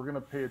going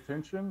to pay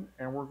attention,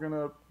 and we're going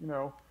to, you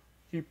know,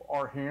 keep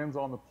our hands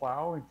on the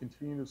plow and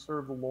continue to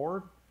serve the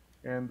Lord.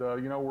 And,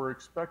 you know, we're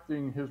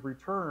expecting his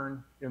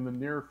return in the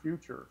near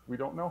future. We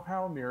don't know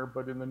how near,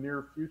 but in the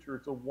near future,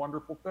 it's a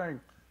wonderful thing.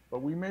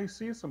 But we may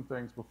see some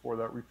things before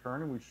that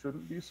return, and we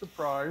shouldn't be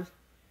surprised.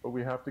 But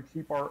we have to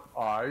keep our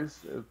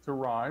eyes, to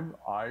rhyme,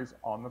 eyes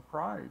on the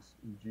prize,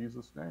 in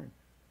Jesus' name.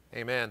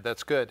 Amen.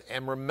 That's good.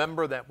 And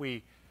remember that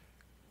we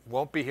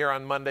won't be here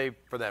on Monday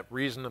for that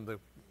reason of the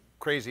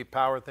crazy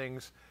power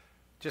things.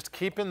 Just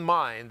keep in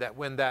mind that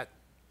when that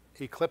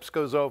eclipse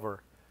goes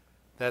over,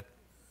 that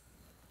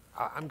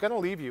I'm going to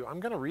leave you. I'm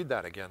going to read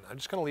that again. I'm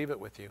just going to leave it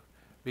with you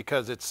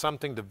because it's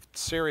something to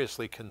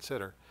seriously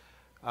consider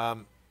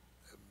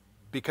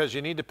because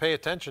you need to pay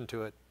attention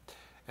to it.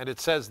 And it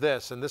says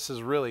this, and this is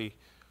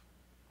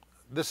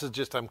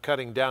just, I'm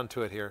cutting down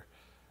to it here.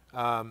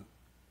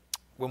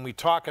 When we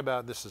talk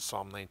about, this is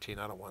Psalm 19.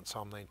 I don't want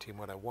Psalm 19.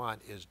 What I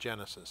want is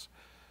Genesis.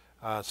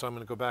 So I'm going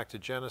to go back to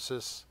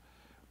Genesis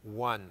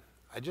 1.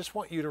 I just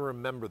want you to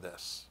remember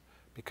this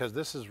because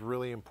this is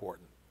really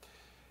important.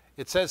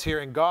 It says here,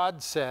 and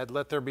God said,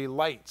 let there be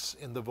lights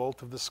in the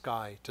vault of the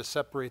sky to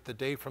separate the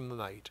day from the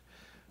night,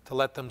 to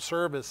let them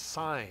serve as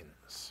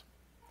signs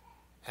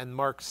and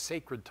mark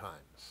sacred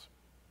times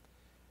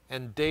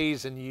and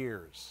days and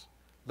years.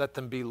 Let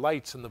them be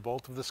lights in the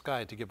vault of the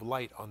sky to give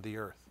light on the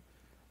earth.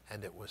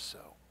 And it was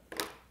so.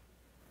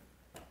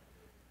 I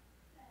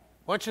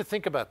want you to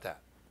think about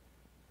that.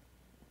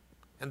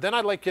 And then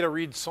I'd like you to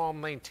read Psalm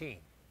 19.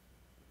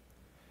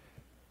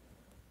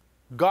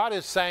 God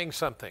is saying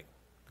something.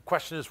 The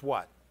question is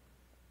what?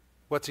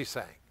 What's he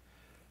saying?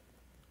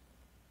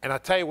 And I'll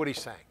tell you what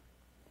he's saying.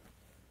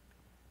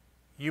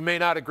 You may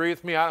not agree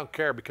with me. I don't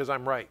care because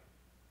I'm right.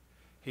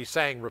 He's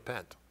saying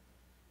repent.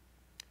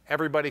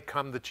 Everybody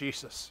come to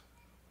Jesus.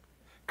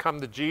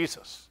 Come to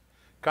Jesus.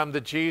 Come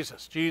to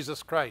Jesus.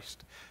 Jesus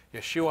Christ.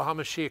 Yeshua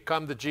HaMashiach,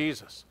 come to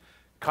Jesus.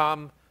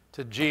 Come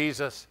to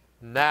Jesus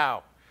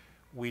now.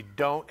 We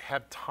don't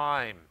have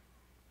time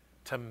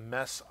to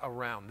mess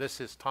around.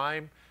 This is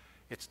time.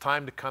 It's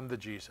time to come to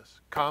Jesus.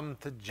 Come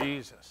to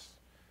Jesus.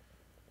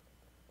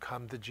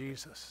 Come to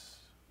Jesus.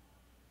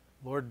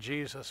 Lord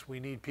Jesus, we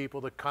need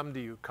people to come to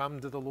you. Come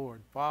to the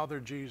Lord.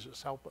 Father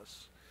Jesus, help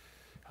us.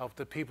 Help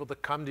the people to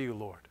come to you,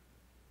 Lord.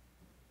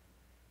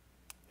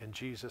 In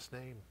Jesus'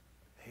 name,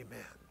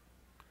 amen.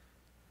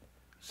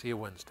 See you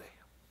Wednesday.